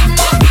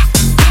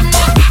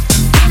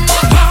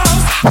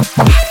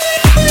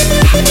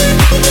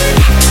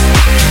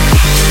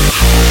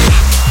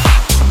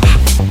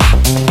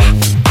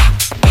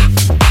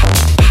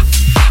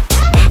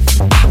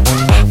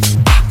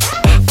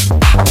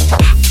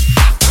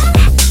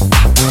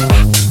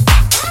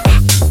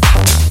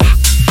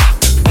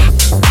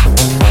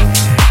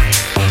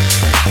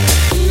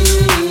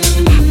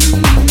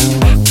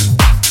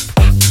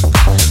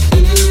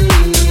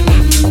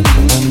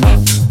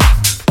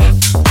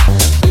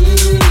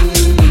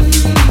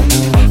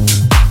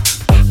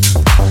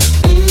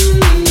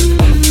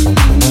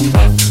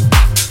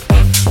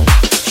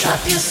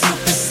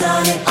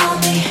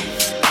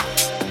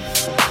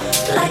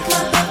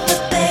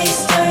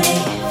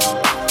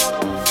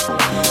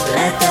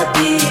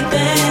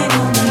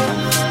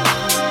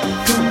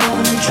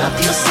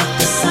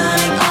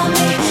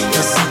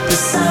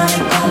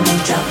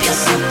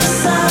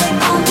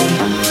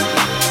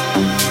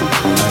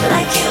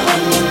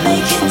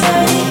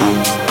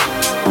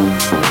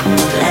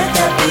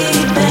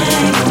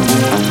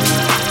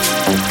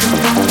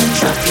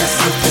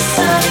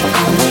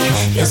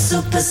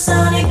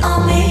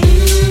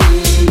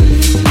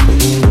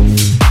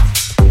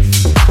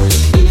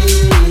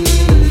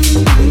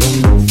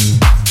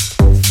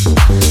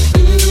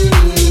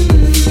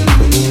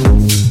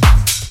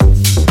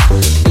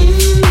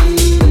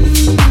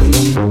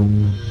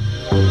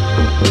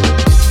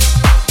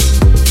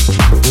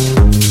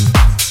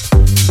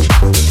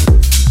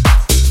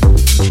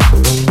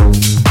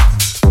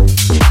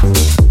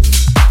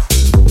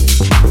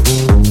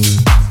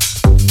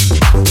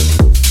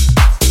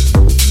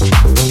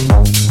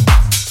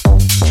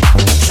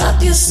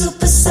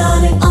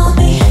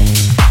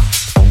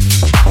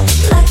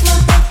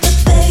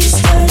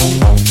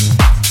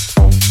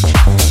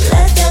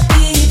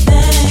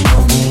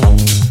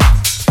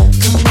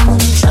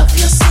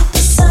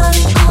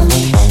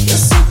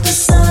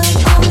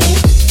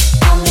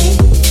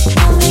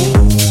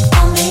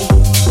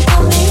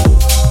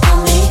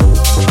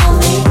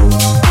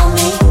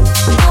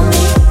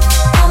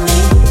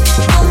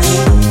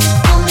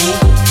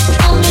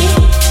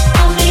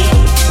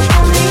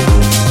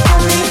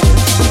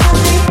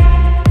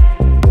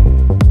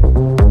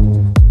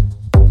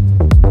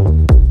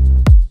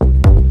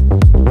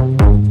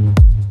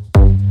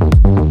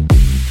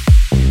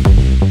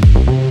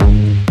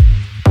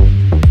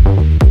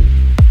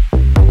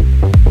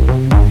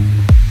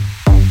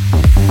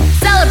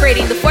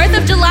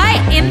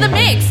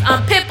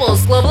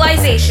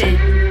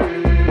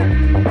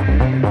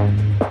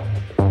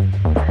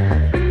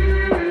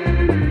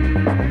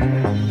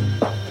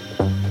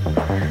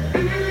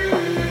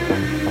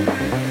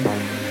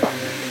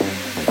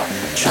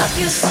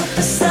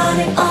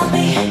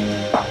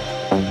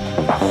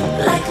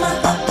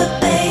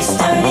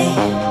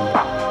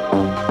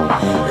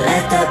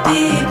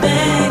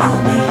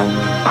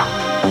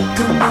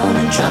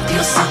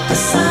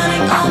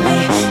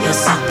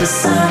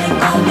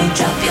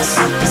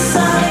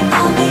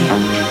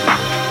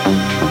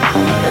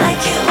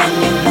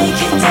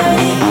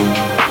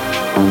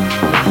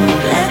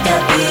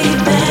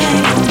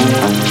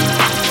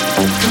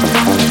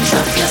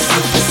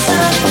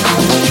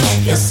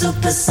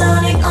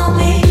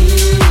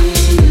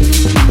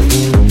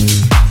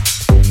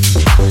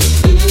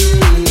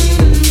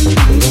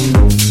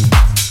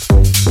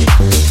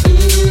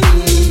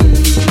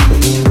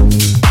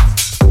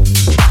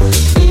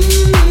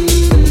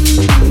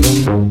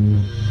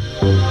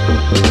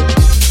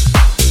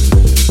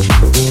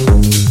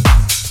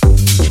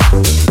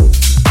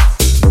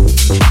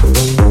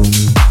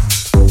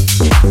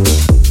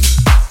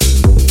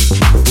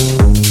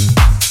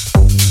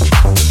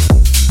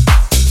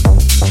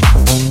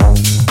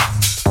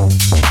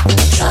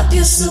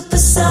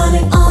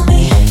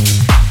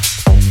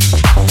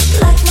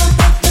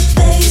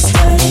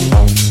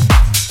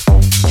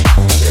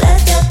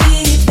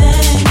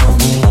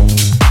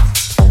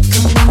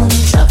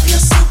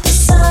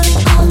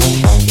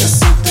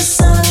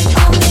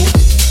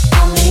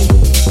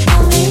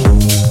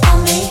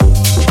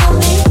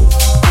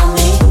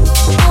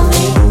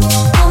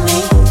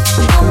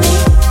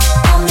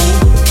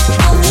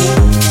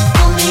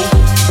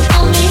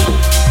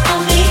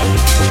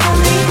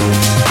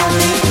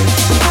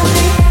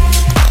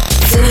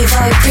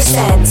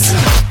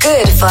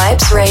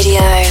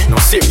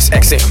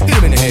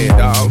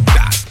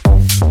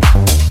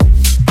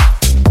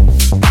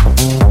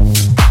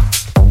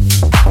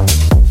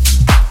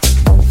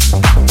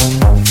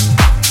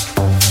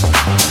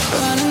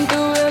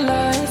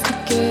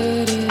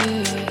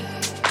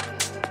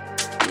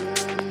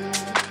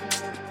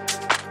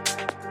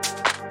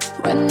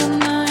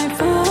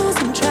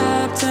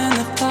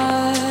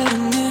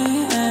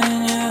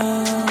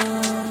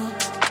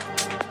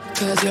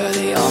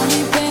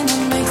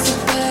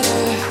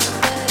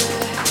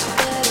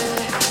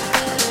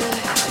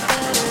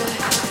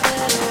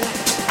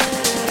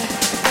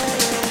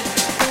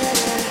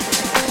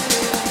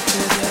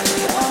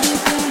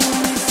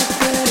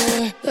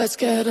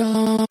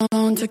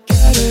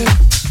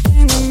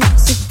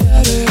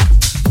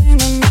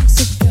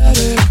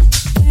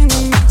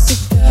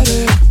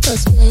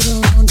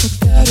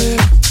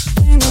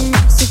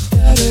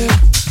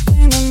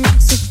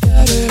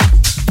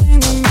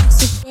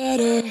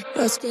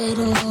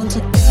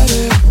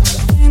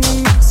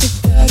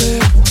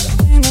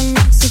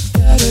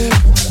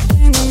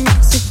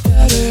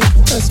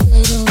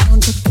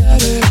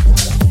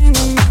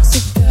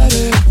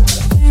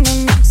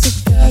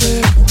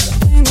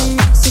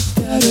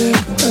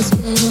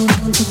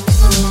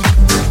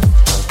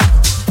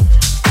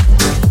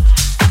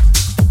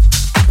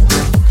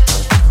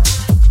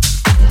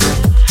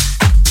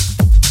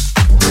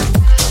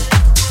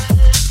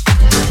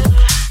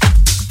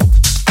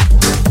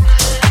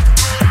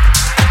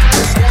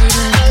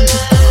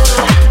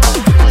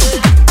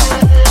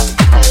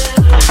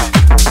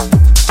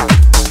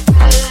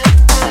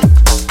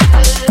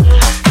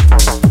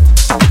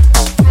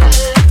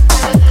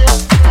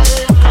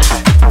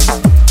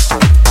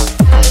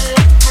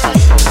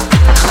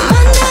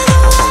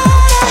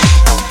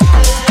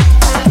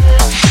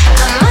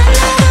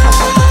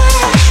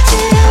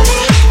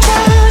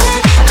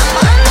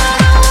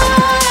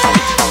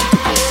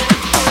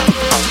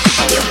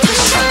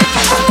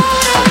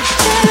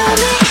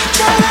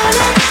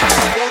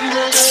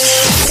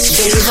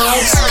 Vinny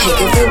Vibes Pick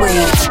of the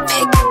Week.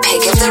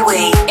 Pick of the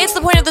Week. It's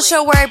the point of the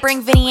show where I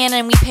bring Vinny in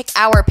and we pick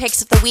our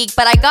picks of the week.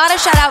 But I gotta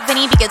shout out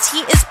Vinny because he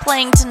is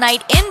playing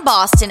tonight in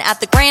Boston at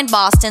the Grand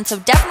Boston. So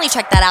definitely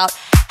check that out.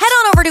 Head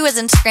on over to his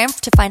Instagram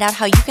to find out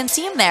how you can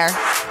see him there.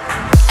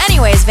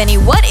 Anyways, Vinny,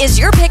 what is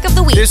your pick of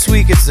the week? This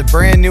week it's a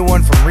brand new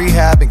one from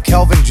Rehab and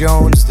Kelvin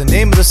Jones. The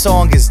name of the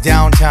song is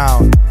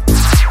Downtown.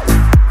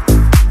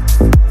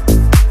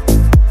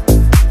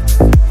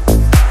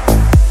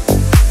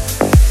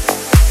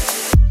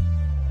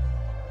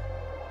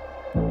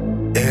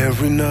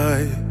 Every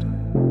night,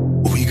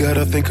 we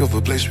gotta think of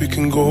a place we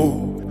can go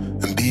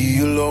and be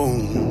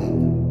alone.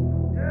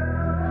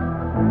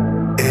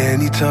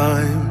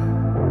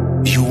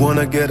 Anytime you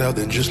wanna get out,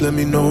 then just let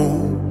me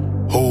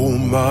know. Hold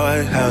my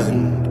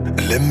hand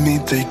and let me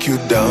take you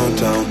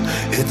downtown.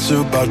 It's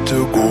about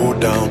to go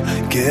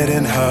down,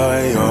 getting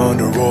high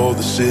under all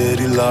the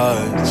city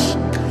lights.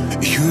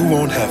 You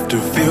won't have to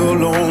feel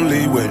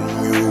lonely when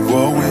you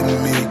are with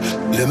me.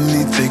 Let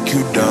me take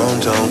you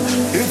downtown.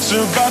 It's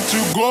about to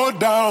go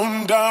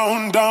down,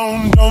 down,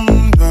 down,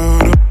 down,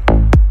 down,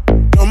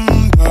 down,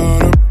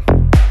 down,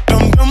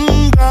 down,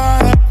 down,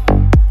 down.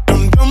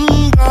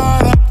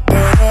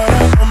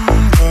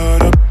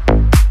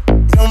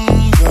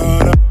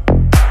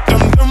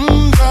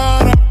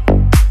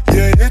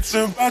 It's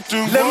about to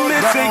let me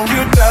down. Take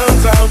you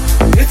downtown.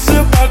 It's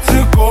about to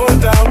go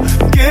down.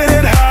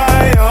 Getting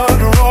high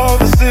under all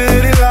the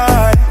city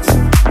lights.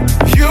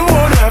 You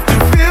won't have to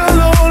feel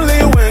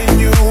lonely when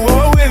you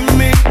are with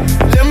me.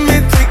 Let me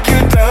take you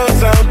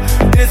downtown.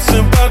 It's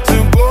about to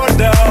go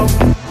down.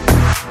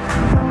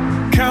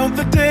 Count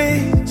the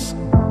days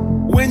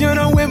when you're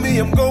not with me.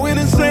 I'm going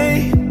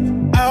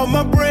insane, out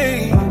my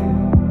brain.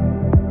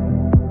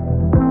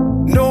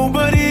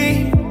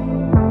 Nobody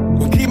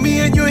will keep me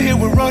and you here.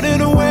 We're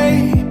running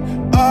away,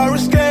 our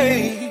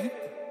escape.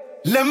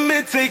 Let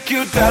me take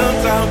you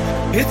downtown.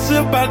 It's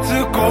about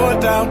to go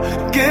down.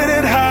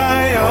 Getting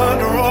high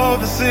under all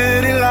the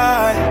city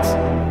lights.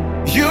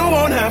 You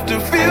won't have to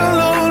feel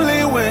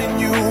lonely when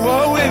you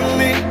are with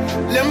me.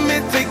 Let me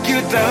take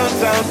you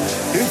downtown.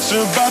 It's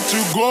about to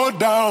go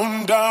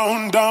down,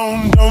 down,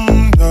 down,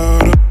 down,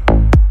 down.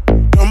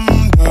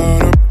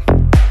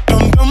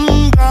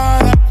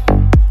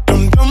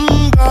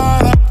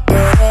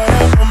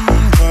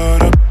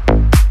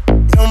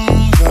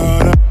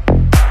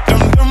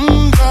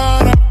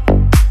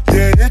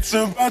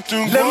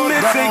 Let me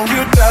take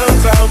you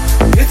downtown.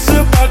 It's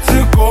about to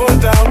go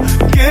down.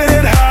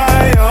 Getting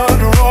high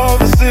under all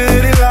the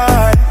city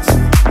lights.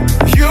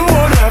 You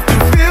won't have to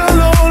feel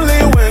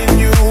lonely when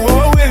you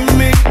are with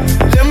me.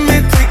 Let me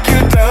take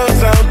you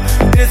downtown.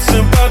 It's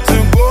about to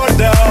go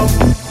down.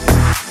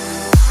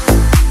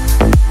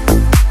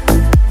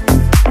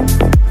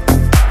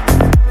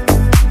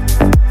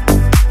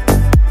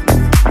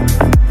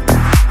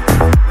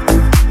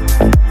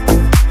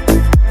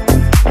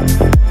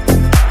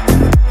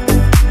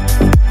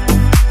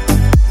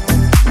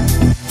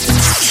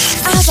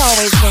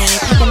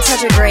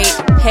 Such a great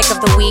pick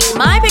of the week.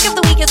 My pick of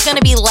the week is going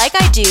to be Like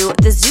I Do,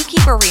 the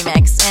Zookeeper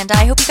remix, and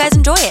I hope you guys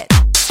enjoy it.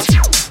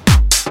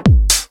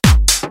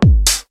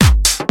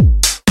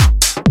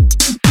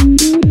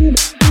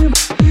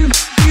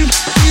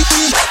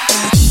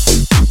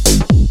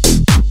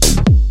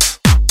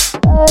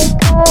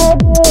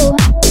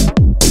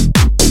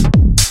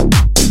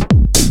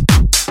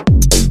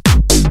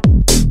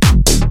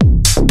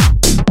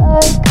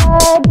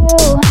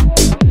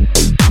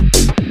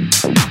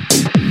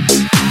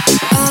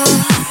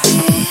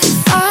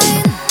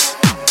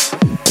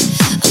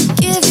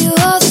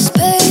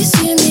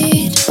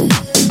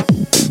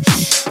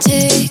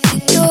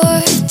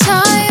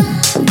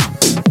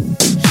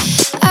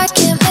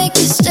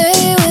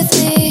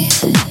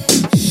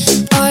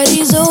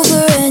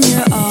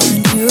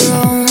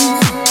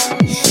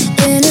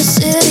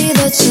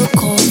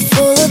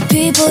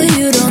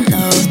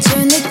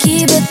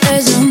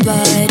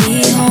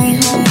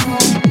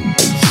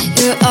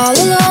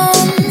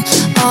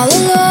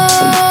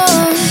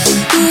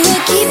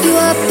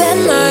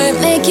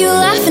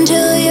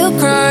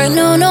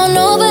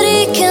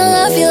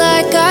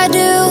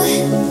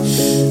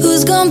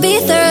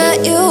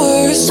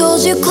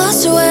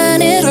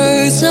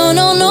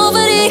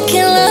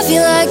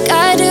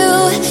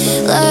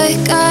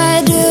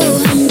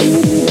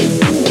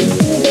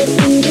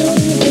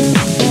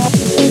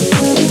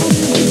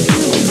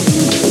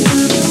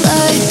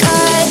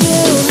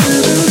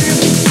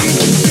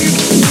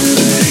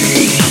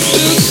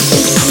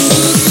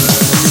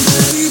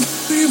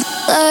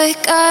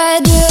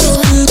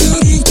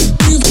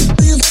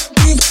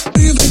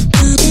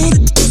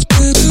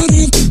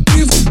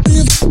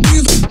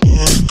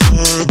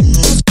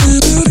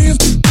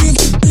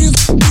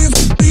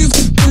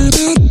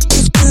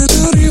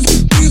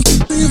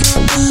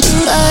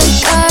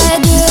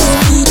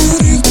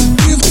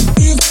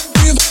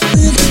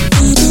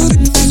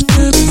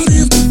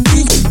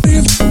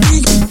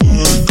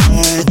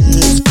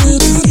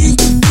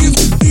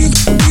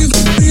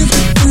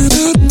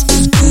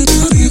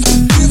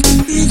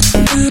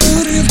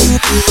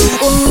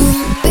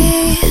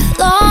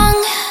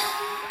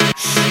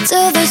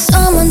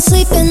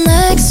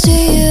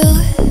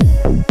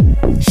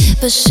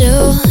 but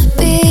she'll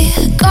be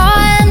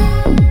gone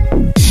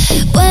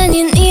when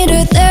you need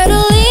her there to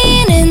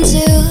lean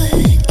into.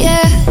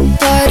 Yeah,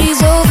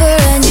 party's over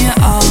and you're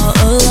all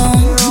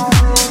alone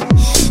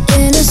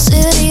in a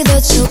city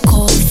that's so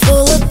cold,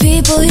 full of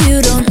people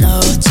you don't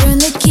know. Turn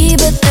the key,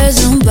 but there's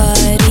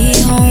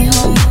nobody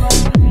home.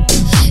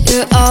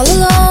 You're all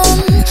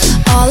alone,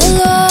 all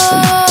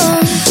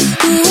alone.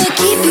 Who will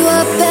keep you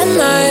up at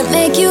night,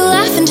 make you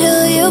laugh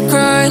until you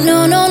cry?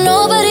 No, no,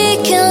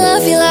 nobody can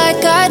love you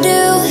like I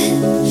do.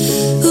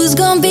 Who's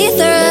gonna be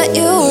there at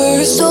your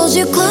worst, hold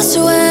you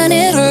closer when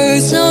it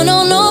hurts? No,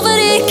 no,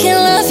 nobody can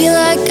love you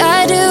like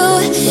I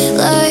do,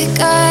 like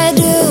I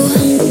do.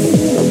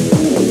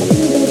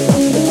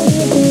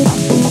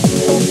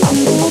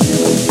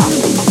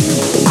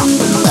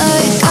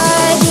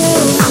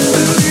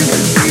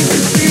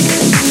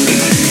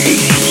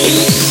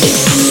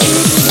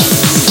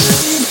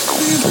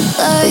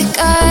 Like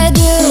I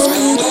do.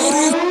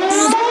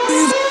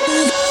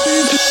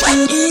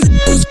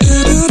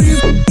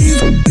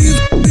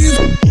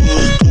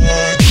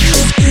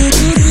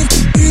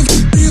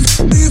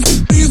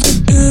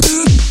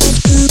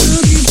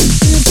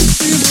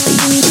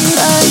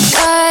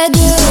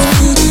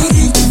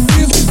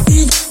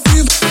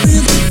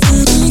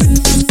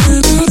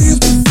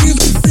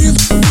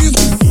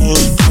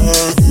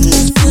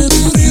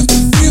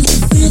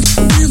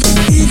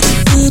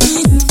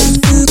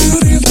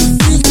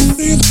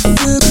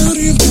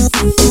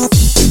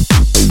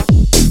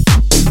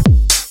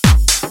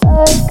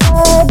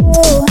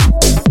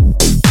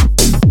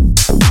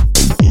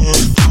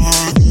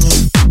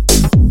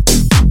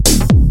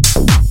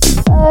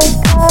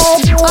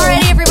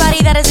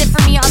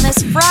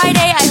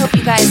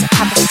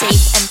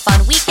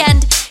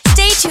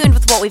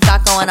 We've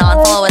got going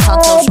on. Follow us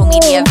on social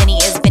media. Vinny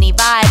is Vinny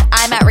Vibe.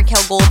 I'm at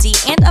Raquel Goldie.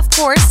 And of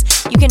course,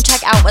 you can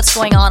check out what's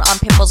going on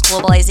Pitbull's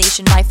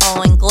Globalization by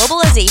following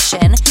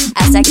Globalization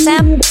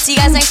SXM. See you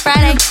guys next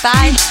Friday.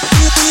 Bye.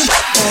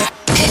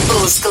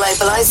 Pitbull's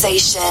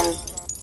Globalization.